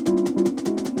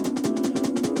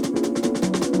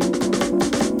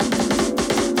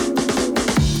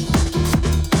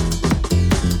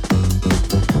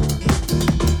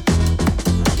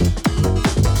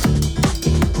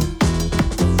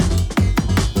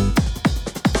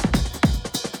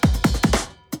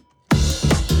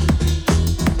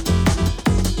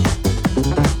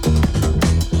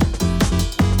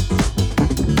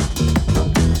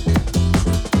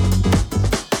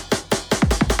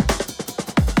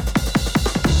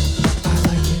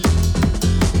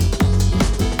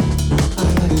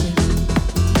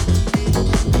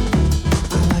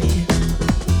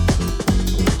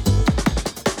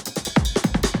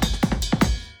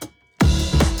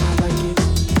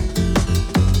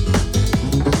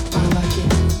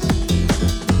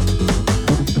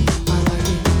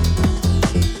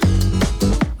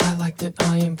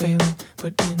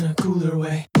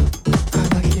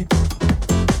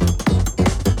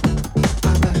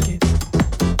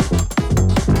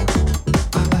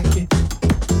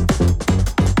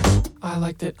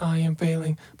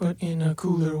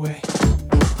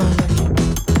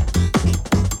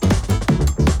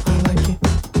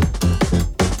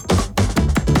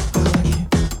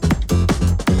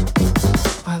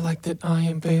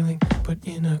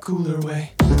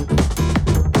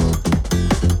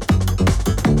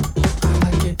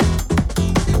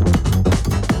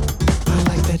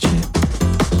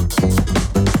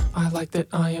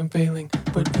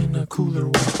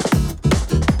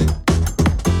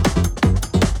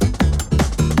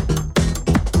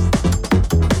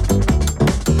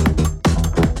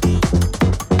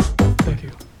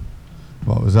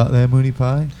 Was that there, Mooney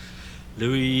Pie?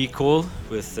 Louis Cole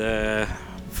with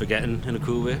Forgetting in a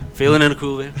Cool Way. Feeling in a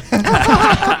Cool Way. Oh,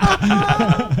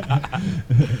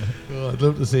 I'd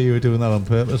love to see you were doing that on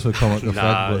purpose for comic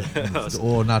effect, but it's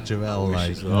all natural,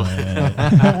 like. Well.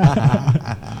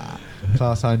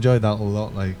 Class, I enjoyed that a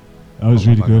lot. Like, that was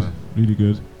really good, really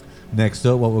good. Next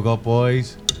up, what we got,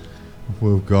 boys?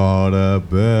 We've got a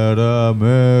better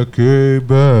Mickey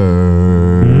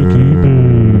Bird.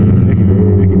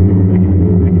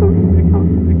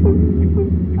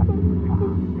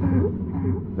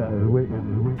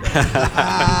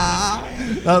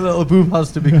 That little boop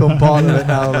has to become part of it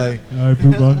now. Like,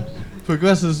 boop on.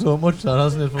 Progresses so much, that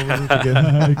hasn't it? From the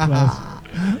beginning.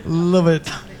 Love it.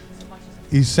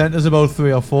 He's sent us about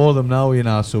 3 or 4 of them now, you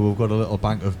know, so we've got a little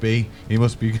bank of B. He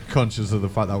must be conscious of the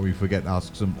fact that we forget to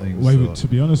ask some things. Well, to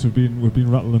be honest, we've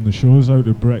been rattling the shows out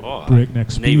at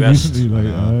breakneck speed recently.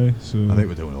 Like, so I think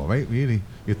we're doing all right, really.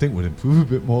 You'd think we'd improve a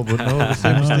bit more, but no, the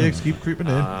same mistakes keep creeping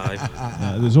in.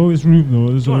 There's always room,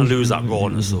 though. You don't want to lose that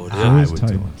rawness, though, do you?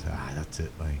 That's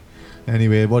it, like.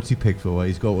 Anyway, what's he picked for?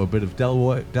 He's got a bit of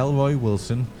Delroy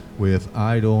Wilson with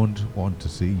I Don't Want to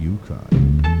See You Cry.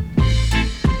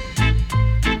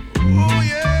 Oh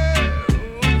yeah,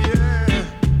 oh yeah.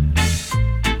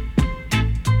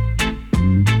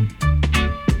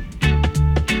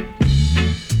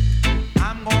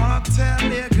 I'm gonna tell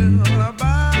you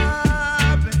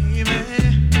goodbye, baby,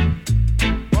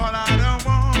 but I don't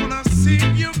wanna see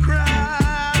you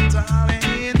cry,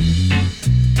 darling.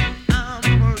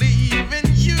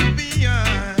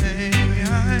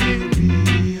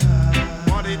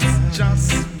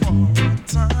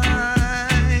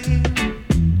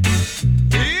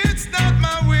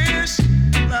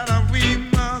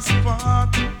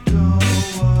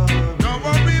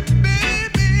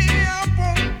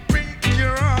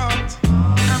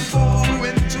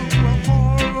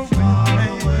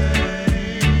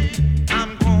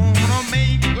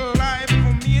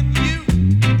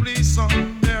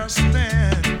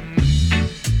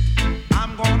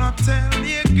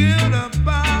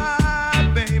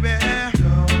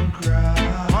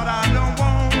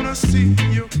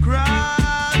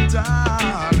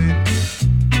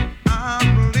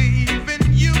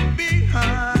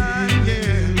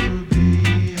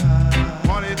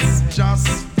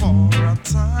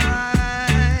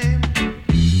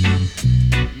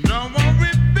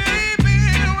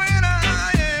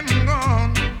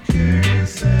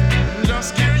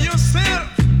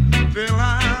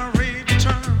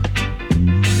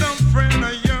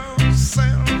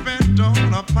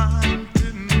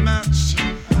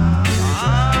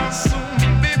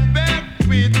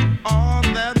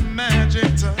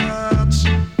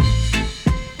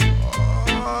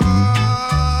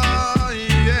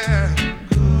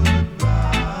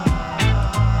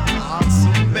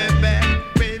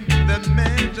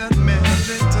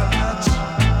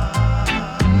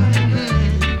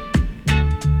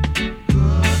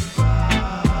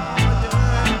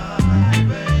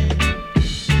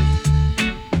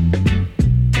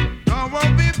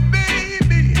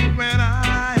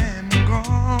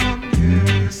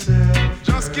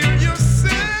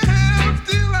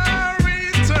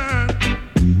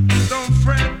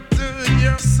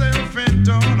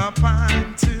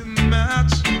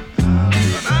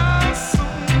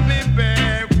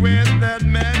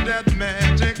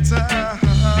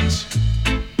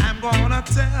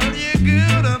 wanna tell you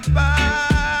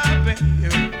goodbye, baby.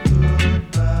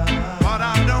 But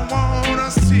I don't wanna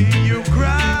see you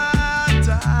cry,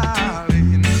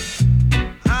 darling.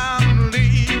 I'm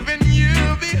leaving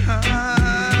you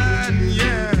behind,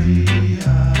 yeah.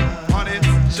 But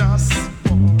it's just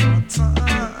for a time.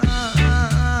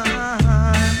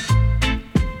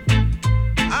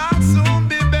 I'll soon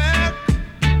be back.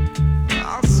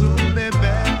 I'll soon be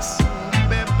back. Soon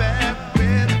be back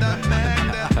with that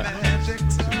magic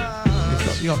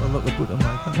touch. You got to look the button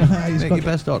like that. Make your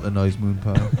best out the noise,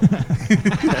 Moonpie.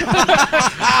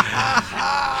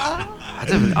 I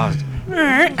don't.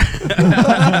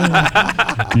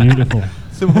 Beautiful.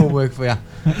 Some homework for you.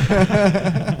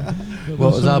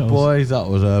 What was that, boys? That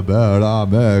was a bird, a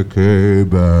Mickey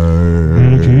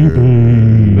bird.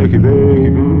 Mickey bird.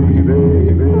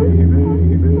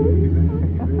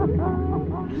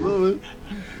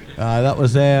 That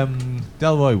was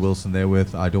Delroy Wilson there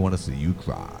with I Don't Want to See You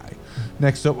Cry.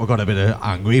 Next up, we've got a bit of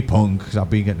angry punk, because I've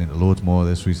been getting into loads more of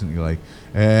this recently.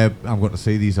 I'm going to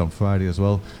see these on Friday as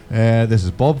well. This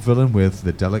is Bob Vylan with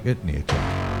The Delicate Nature.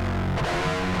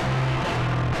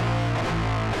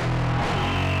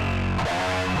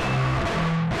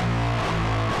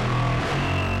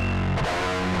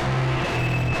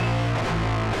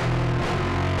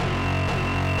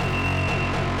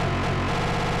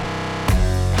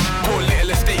 Poor little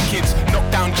estate kids, knock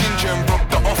down ginger and rob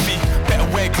the offie. Better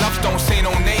wear gloves, don't say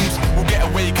no names. We'll get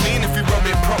away clean if we rub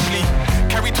it properly.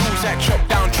 Carry tools that chop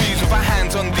down trees with our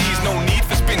hands on these, no need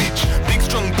for spinach. Big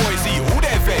strong boys eat all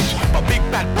their veg, but big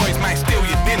bad boys might steal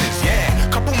your dinners, yeah.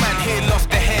 Couple man here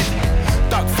lost their head.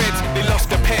 Duck feds, they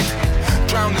lost a pet.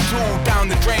 Drowned the tool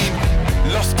down the drain.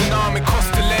 Lost an arm, it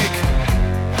cost a leg.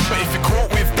 But if you're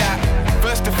caught with that,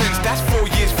 first offense, that's 4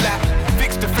 years flat.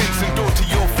 Fix the fence and door to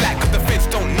your flat, cause the feds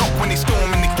don't knock when they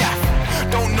storm in the gaff.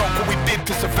 Don't knock what we did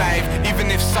to survive,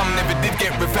 even if some never did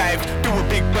get revived. Do a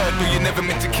big bird, but you never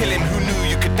meant to kill him. Who knew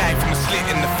you could die from a slit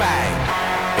in the thigh?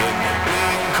 In the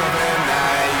blink of an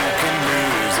eye, you can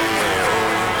lose it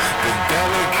all. The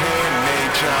delicate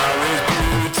nature is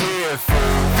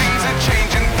beautiful. Things are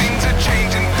changing, things are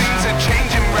changing, things are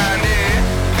changing round here.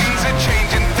 Things are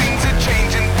changing, things are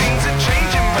changing, things are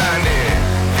changing round here.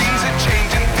 Things are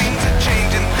changing, things are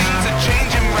changing, things are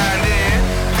changing round here.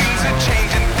 Things are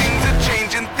changing, things are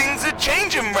changing, things are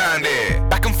changing round here.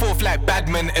 Back and forth like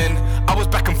badminton. I was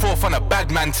back and forth on a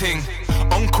bad man ting.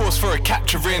 On course for a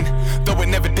capturing, though it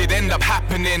never did end up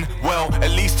happening. Well,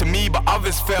 at least to me, but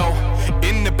others fell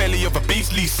in the belly of a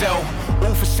beastly cell.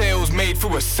 All for sales made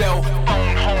through a cell.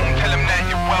 Phone home, tell them that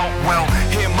you're well.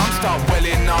 Hear mum start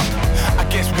welling up. I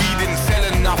guess we didn't sell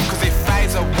enough, cause if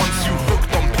Pfizer wants you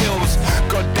hooked on pills,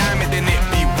 god damn it, then it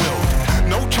be willed.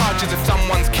 No charges if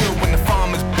someone's killed when the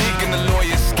farmer's big and the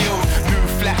lawyer's skilled. New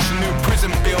flats and new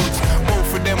prison builds,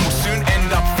 both of them will soon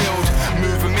end up filled.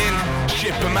 Move them in,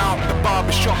 ship them out. The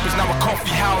barber shop is now a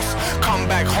coffee house. Come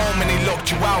back home and they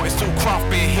locked you out. It's all craft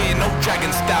beer here, no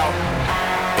dragon stout.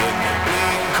 In the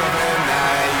blink of an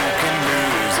eye, you can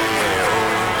lose it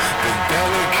all. The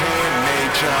delicate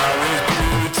nature is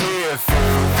beautiful.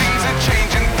 Things are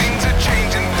changing, things are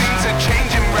changing, things are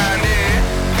changing round here.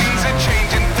 Things are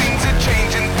changing, things are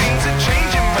changing, things are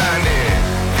changing round here.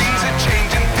 Things are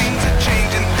changing, things are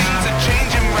changing, things are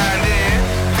changing round here.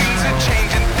 Things are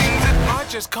changing, things are... I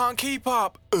just can't keep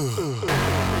up.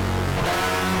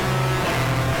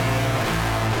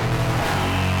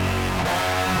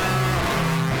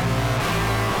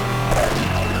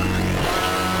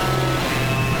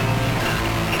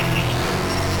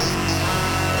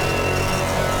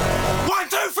 One,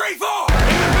 two, three, four.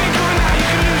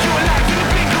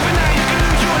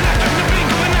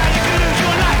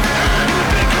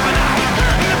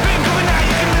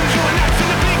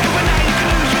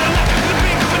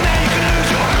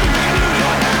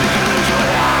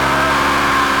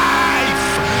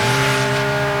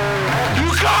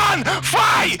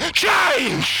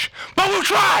 Change, but we'll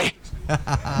try.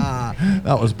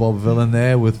 That was Bob Vylan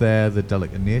there with The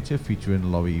Delicate Nature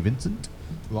featuring Laurie Vincent.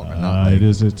 It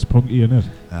is, it's punky, innit?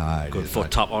 Good foot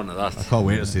tap onto that. I can't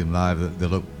wait to see them live. They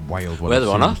look wild. Where they're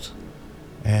on at?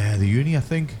 The Uni, I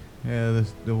think. The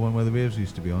one where the Waves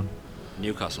used to be on.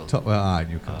 Newcastle.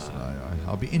 Newcastle.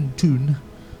 I'll be in tune.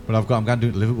 But I'm going to do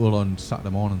it to Liverpool on Saturday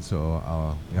morning, so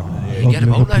you get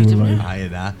about like them,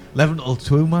 yeah. 11 till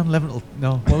 2, man. 11 till,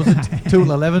 no, what was it? 2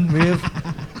 till 11 rave.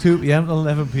 2 p.m. till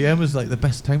 11 p.m. is like the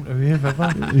best time to rave ever.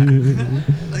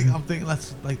 Like, I'm thinking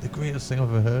that's like the greatest thing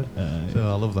I've ever heard. So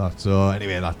I love that. So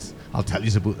anyway, I'll tell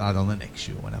you about that on the next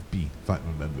show when I've been. If I can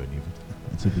remember any of it.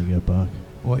 That's if you get back.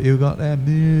 What you got there,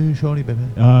 Shawnee, baby?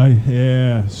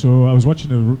 Yeah. So I was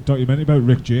watching a documentary about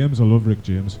Rick James. I love Rick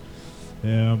James.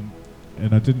 And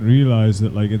I didn't realise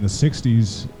that, like, in the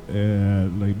 60s,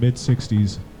 like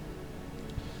mid-60s,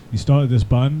 he started this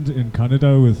band in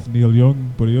Canada with Neil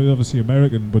Young, but he was obviously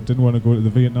American, but didn't want to go to the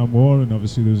Vietnam War, and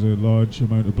obviously there was a large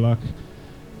amount of black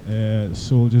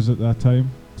soldiers at that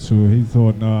time. So he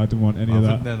thought, no, I didn't want any of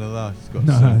that. None of that. He's got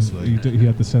sense, like. He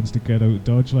had the sense to get out of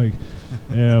Dodge, like.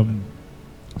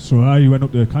 So he went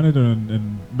up to Canada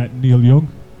and met Neil Young,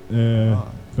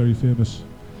 very famous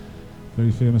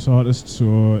artist.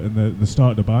 So and they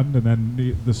started a band, and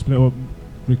then they split up.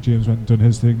 Rick James went and done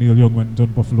his thing. Neil Young went and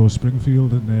done Buffalo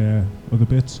Springfield and other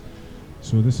bits.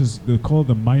 So they're called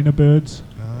the Minor Birds.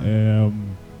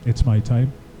 It's My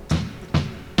Time.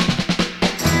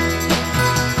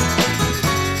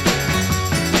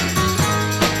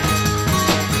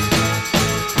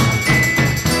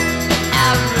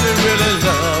 Really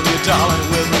love you, darling,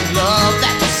 with a love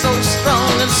that's so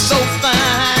strong and so fine.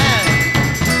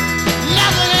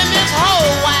 Nothing in this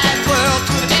whole wide world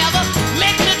could ever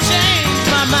make me change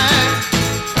my mind.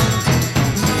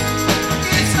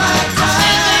 It's my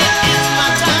time. It's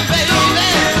my time, baby. Don't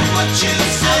care what you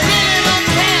say. I really don't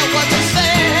care what you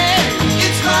say.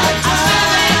 It's my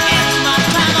time. It's my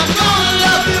time. I'm gonna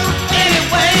love you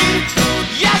anyway.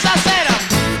 Yes, I said I'm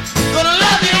gonna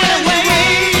love you anyway.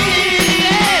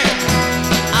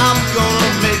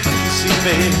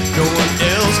 No one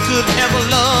else could ever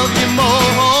love you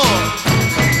more.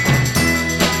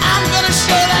 I'm gonna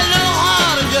show that little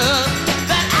heart of yours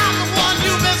that I'm the one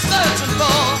you've been searching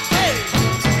for. Hey,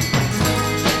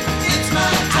 it's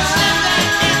my time.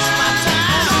 It's my time.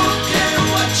 I don't care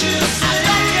what you say. I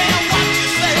don't care what you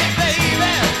say,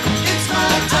 baby. It's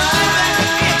my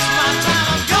time. It's my time.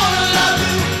 I'm gonna love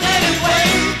you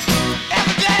anyway,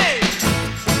 every day,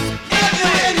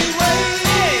 anyway.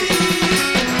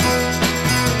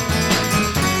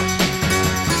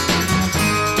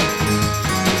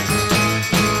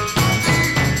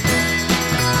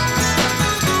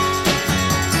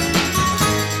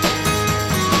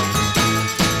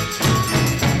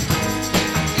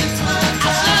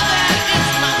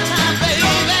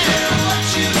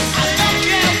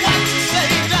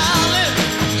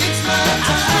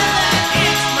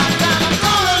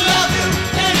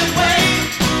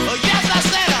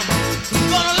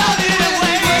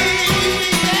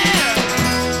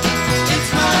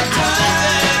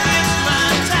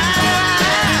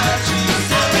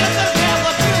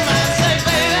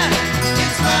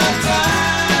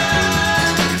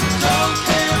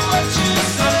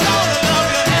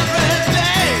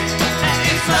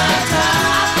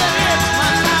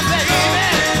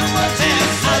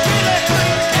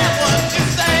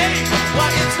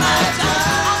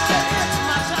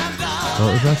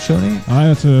 Shawnee?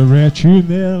 It's a rare tune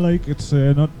there, like it's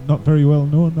not very well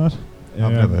known, that.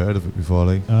 I've never heard of it before,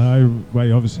 like.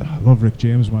 Obviously, I love Rick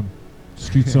James, man.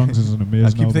 Street Songs is an amazing I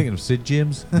keep album. thinking of Sid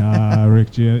James. Nah,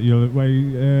 Rick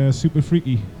James. Super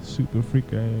freaky.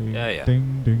 Yeah.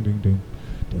 Ding, ding, ding, ding.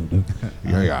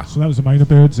 Yeah. So that was the Minor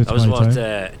Birds. It's That was my what,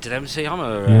 time. did MC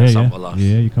Hammer sample that?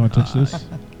 Yeah, you can't touch this.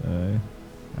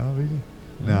 Oh, really?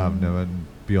 No, I've never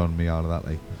beyond me out of that,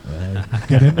 like.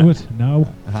 Get into it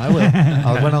now. I will.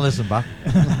 When I listen back.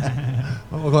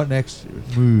 What have we got next?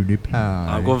 Moonpie.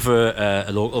 I'm going for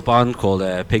a local band called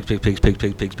Pigs.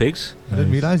 I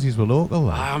didn't realise these were local.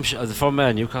 I'm sure they're from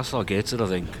Newcastle or Gateshead, I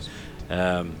think.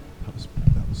 That was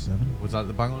 7. Was that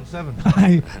the Bang on 7?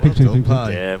 Pig.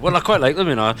 Yeah, well, I quite like them,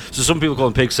 you know. So some people call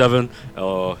them Pig 7,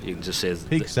 or you can just say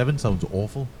Pig 7 sounds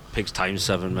awful. Pigs times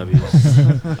 7, maybe.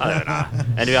 I don't know.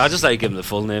 Anyway, I just like giving them the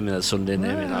full name and the Sunday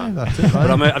name, you know. That's it,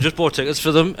 right? But I've just bought tickets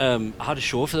for them. I had a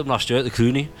show for them last year at the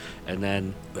Cooney, and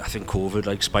then I think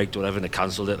COVID spiked or whatever, and they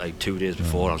cancelled it 2 days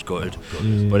before. And I was gutted.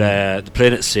 Yeah. But they're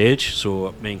playing at Sage,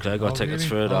 so me and Claire got tickets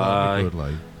for it.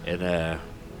 And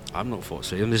I'm not forced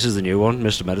to see them. This is the new one,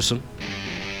 Mr. Medicine.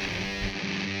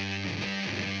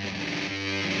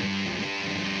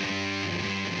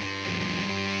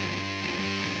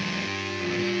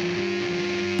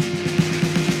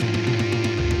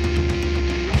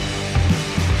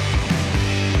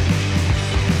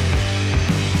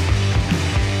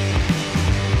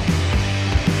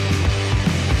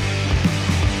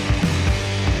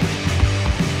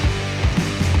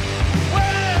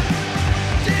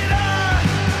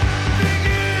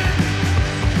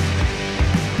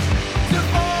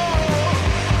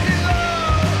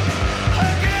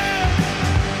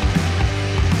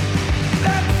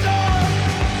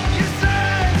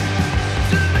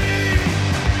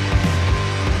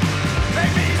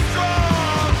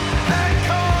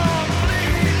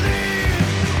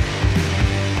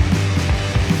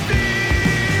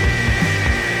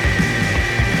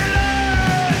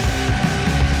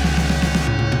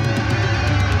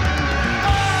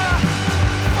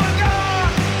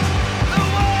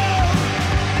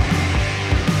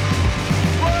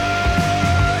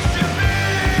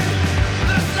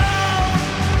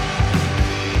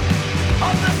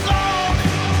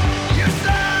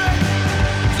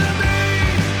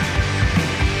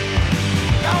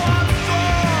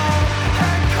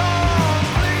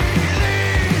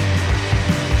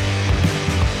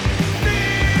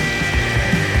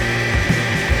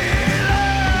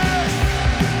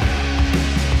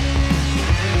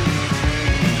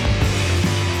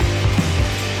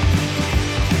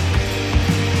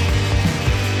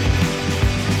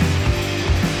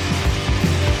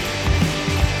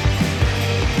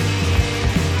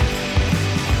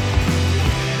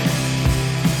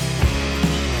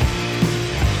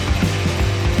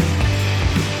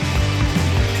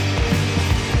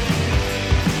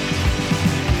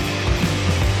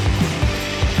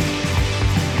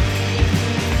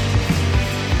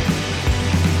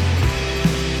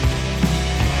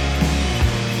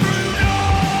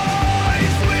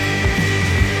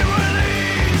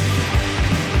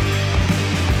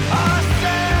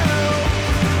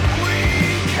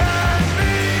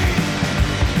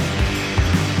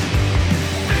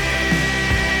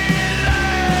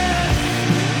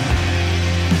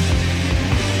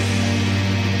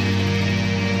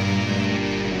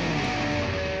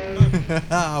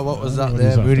 What was that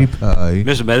there? Moody Pie.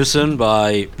 Mr. Medicine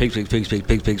by Pigs.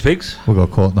 We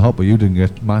got caught in the hop, but you didn't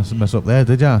get mess up there,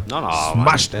 did ya? No.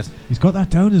 Smashed it. He's got that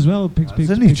down as well. Pigs.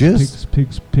 Didn't he just?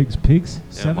 Pigs.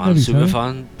 Yeah, man, super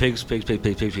fan. Pigs,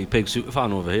 super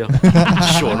fan over here.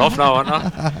 Showing off now, aren't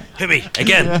I? Hit me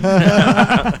again.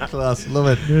 Class, love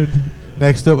it.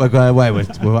 Next up, we're going away.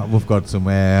 We've got some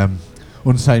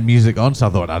unsigned music on, so I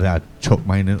thought I'd chuck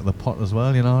mine into the pot as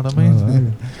well, you know what I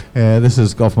mean? This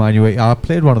is Golf Manual. I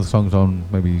played one of the songs on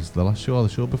maybe the last show or the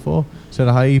show before. Said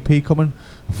a high EP coming.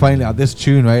 Finally, at this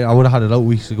tune, right? I would have had it out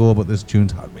weeks ago, but this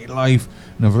tune's had me live.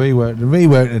 And I've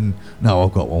reworked, and now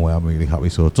I've got one where I'm really happy.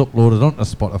 So it's uploaded onto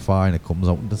Spotify, and it comes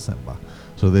out in December.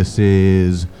 So this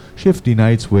is Shifty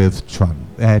Nights with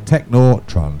Techno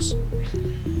Trance.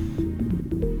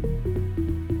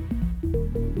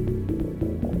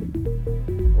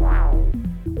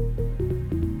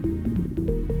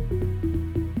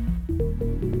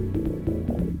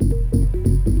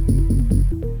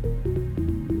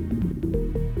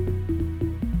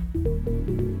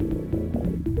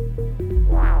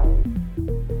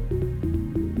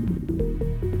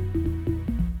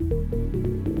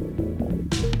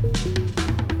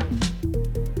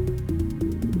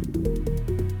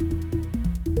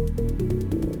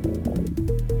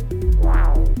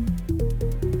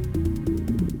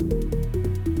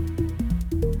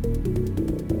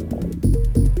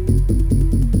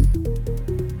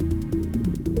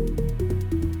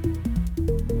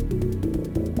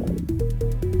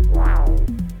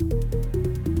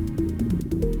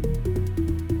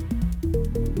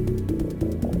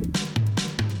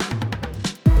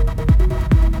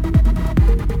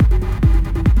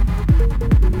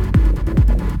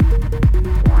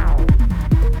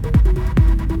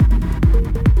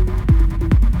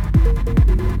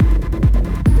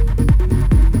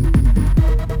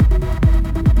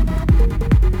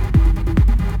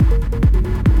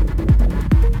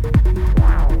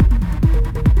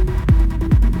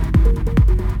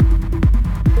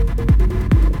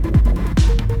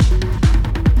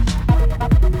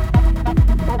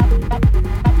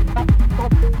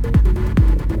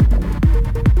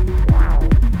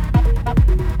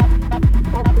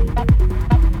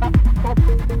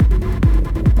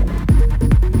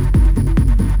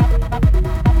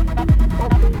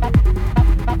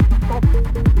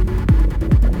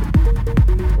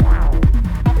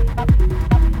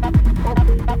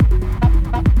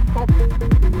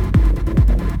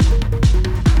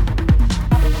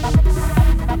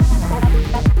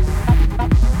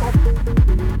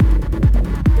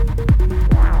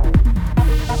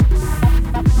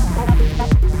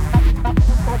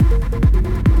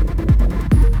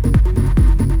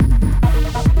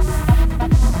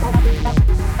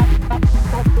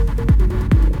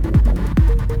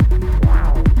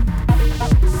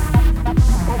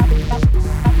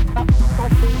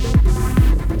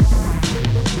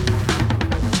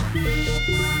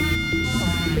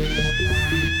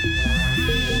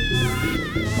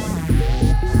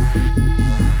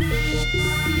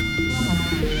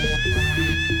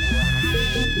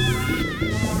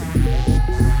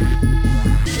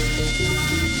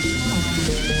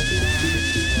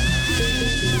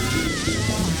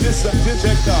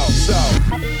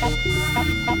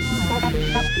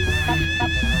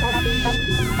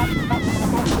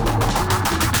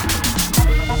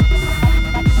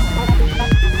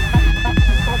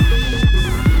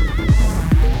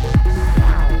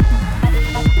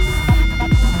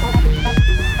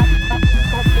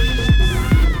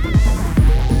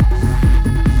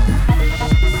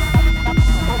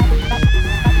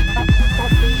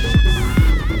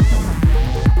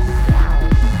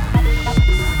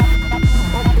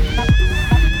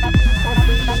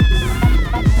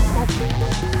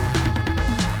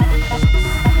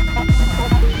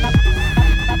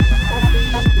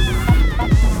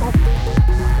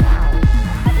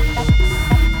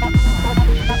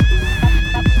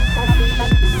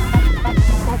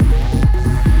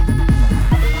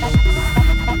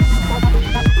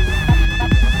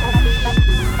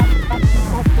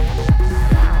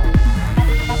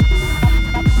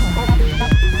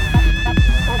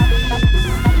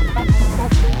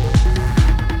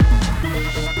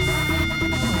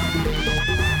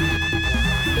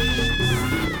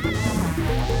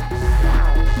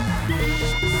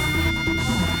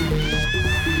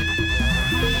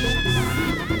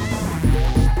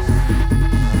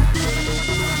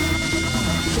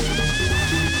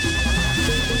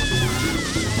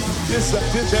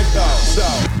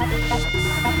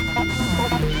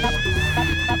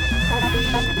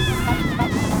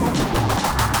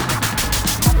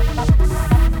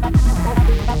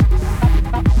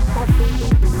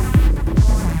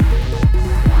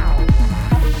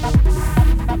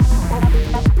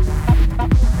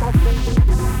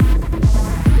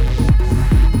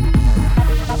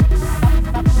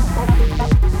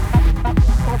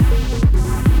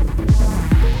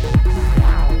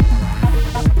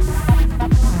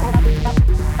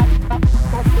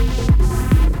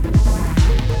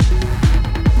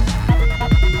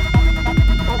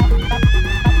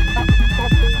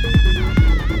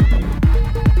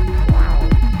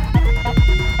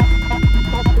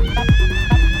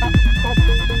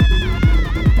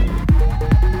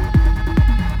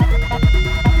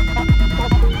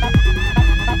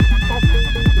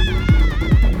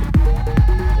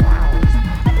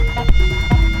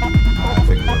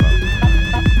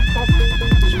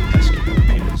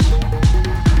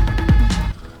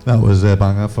 That was a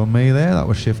banger from me there. That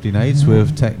was Shifty Nights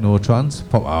with Techno Trance.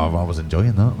 I was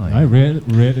enjoying that. Like. I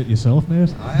rate it yourself,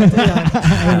 mate.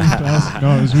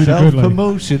 No, it was really good.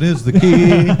 Self-promotion is the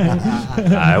key.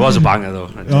 It was a banger though.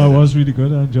 It was really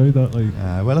good. I enjoyed that.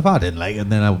 Like, well, if I didn't like it,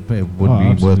 then it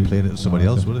wouldn't be worth playing it to somebody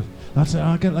else, would it? That's it.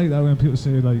 I get like that when people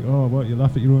say like, "Oh, what? You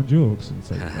laugh at your own jokes?" And it's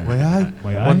like,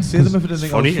 why I wouldn't say them if I didn't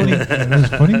think funny. It was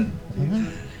funny.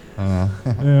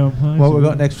 What we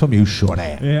got next from you, Shaun?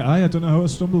 I don't know how I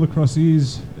stumbled across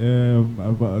these,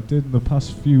 but I did in the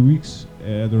past few weeks.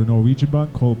 They're a Norwegian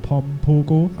band called Pom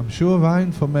Pogo. I'm sure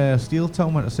Ryan from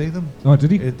Steeltown went to see them. Oh,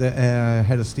 did he? The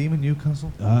Head of Steam in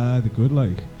Newcastle. They're good,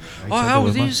 like. How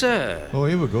are these? Oh,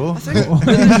 here we go. I think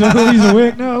he's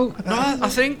awake now. No, I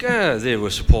think they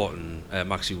were supporting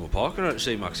Maximo Park. I don't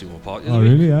say Maximo Park. Oh,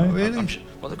 really? Really?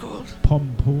 What are they called?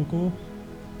 Pom Pogo.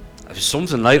 It was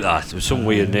something like that. It was some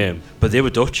weird name, but they were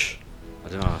Dutch. I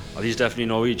don't know. Are these definitely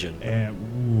Norwegian?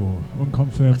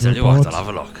 Unconfirmed. I tell you what, I'll have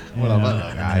a look.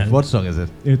 What song is it?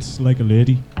 It's Like a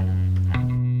Lady.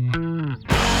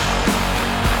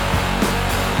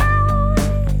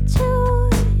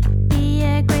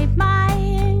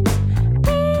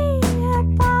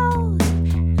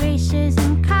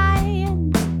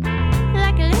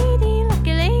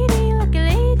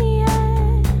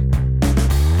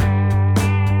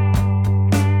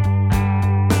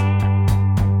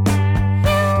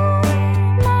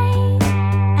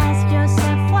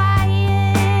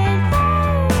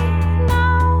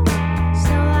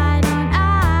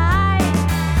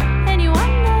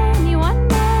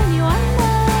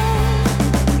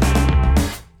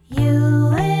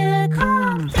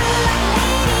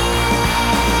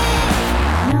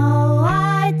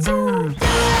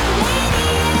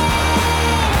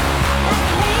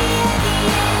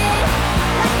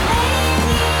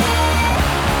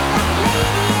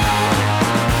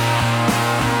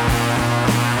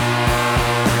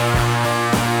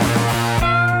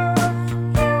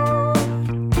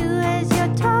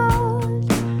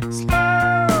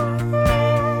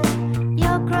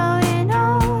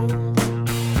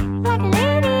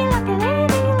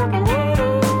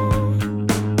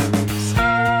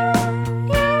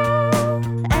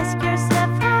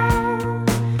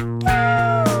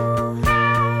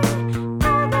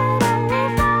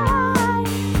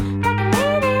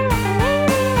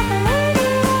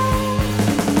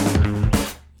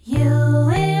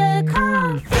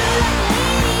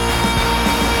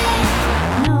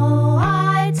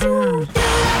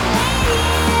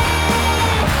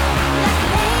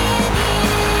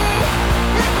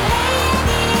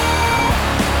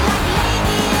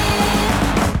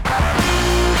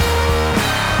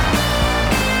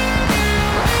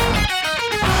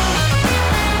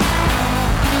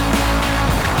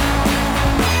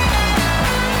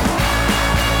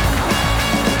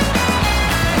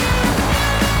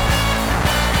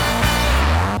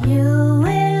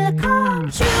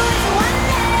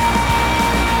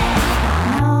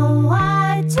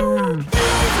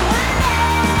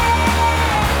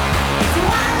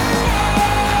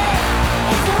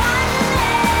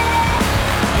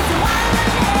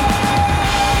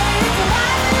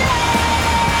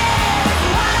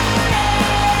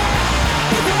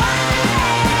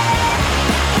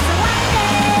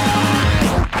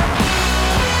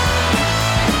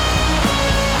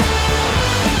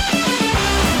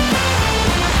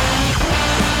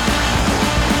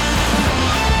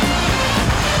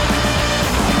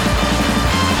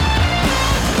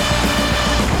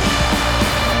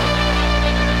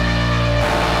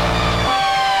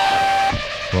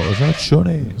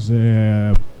 Shonny.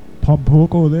 There's Pom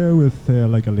Pogo there with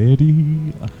Like a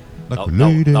Lady.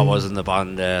 That wasn't the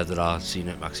band that I seen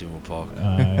at Maximo Park.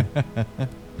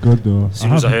 Good though. As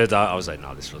soon as I heard that, I was like,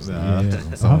 no, this wasn't I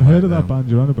haven't heard of that band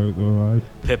you're on about though, right?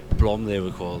 Pip Blom, they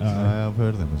were called. I've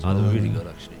heard of them as well. They were really good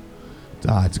actually.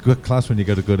 It's a good class when you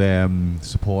got a good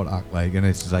support act, like, and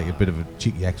it's like a bit of a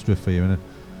cheeky extra for you, innit?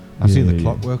 I've seen the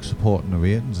Clockwork supporting the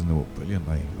ratings, and they were brilliant.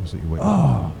 Like, absolutely wicked.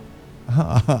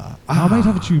 I might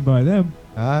have a tune by them.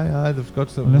 Aye, they've got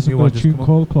some. Unless I've got a tune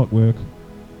called Clockwork.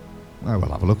 I will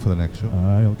have a look for the next show.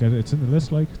 I'll get it. It's in the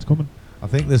list, like, it's coming. I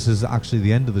think this is actually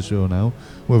the end of the show now.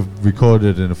 We've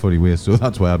recorded in a funny way, so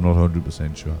that's why I'm not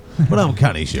 100% sure. But I'm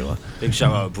canny sure. Big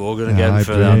shout out to Brogan again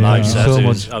for that live set. It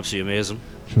was absolutely amazing.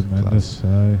 Tremendous.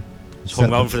 It's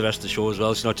hung around for the rest of the show as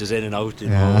well. It's not just in and out. You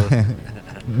know.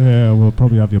 Yeah, we'll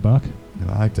probably have your back.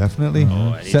 Right, definitely.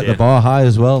 Set the bar high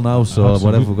as well now, so absolutely.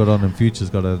 Whatever we've got on in future's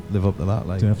got to live up to that.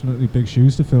 Like. Definitely big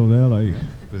shoes to fill there. Like.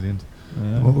 Brilliant.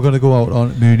 Well, we're going to go out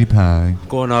on Mooney Pie.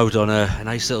 Going out on a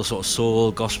nice little sort of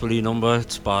soul gospel-y number.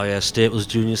 It's by Staples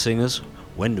Junior Singers.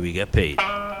 When do we get paid?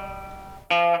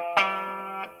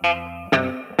 A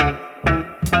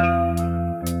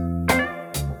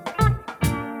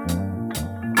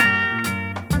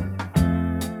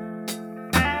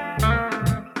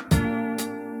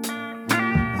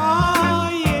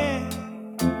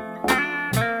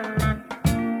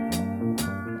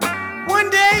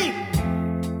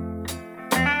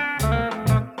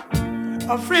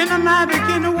friend of mine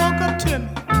began to walk up to me.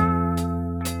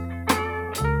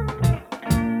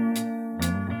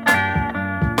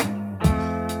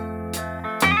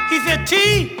 He said, T,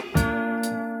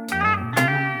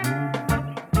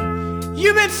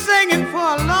 you've been singing for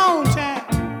a long time.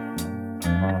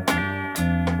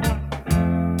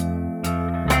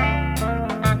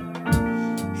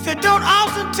 He said, don't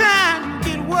oftentimes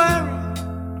get worried.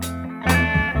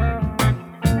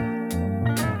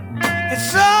 It's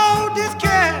so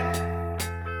discouraged.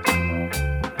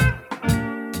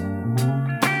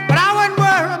 But I wouldn't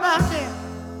worry about that,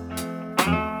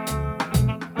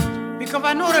 because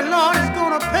I know the Lord is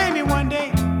going to pay me one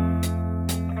day.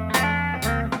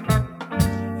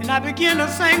 And I began to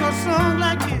sing a song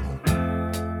like this.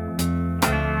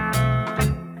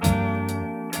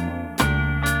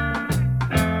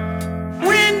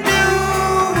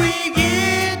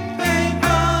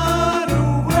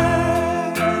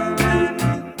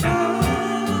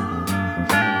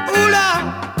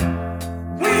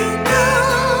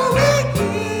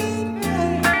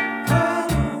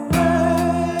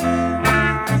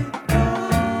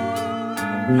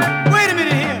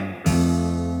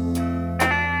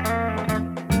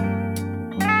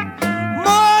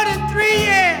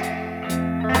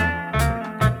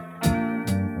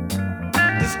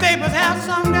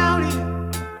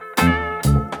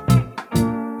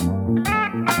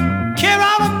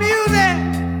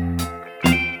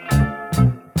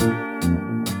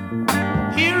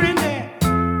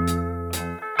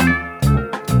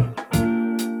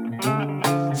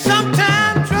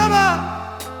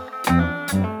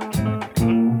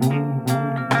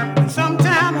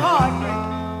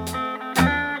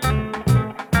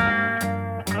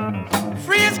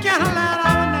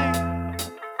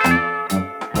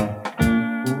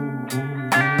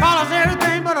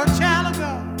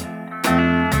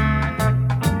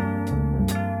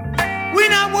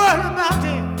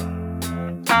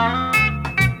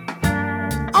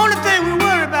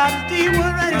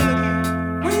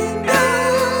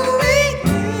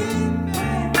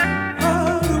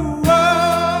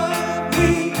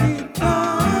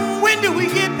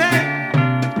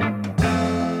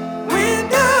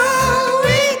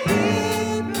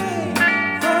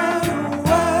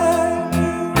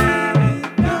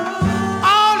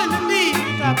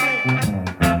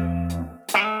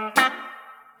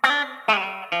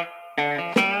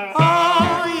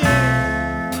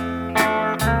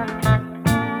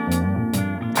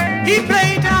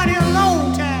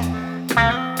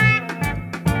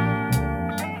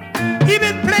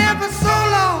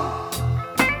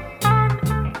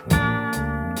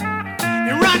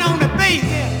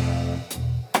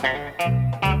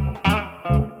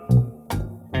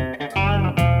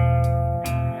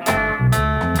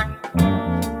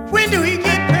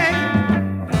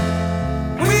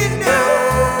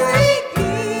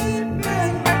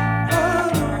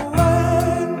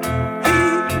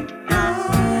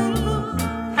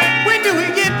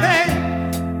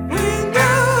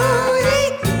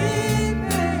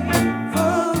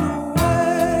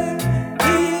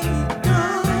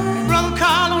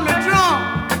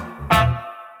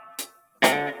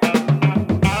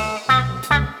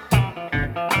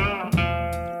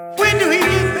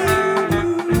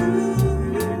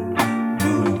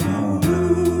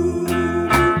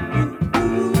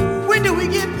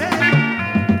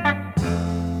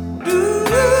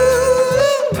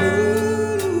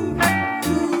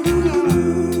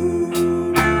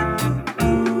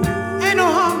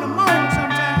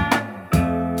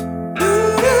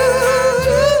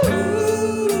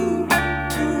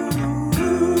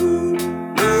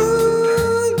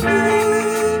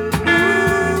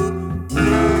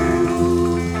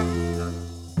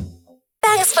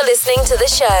 To the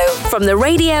show from the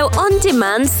Radio On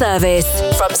Demand service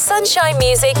from Sunshine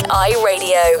Music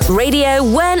iRadio. Radio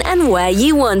when and where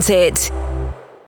you want it.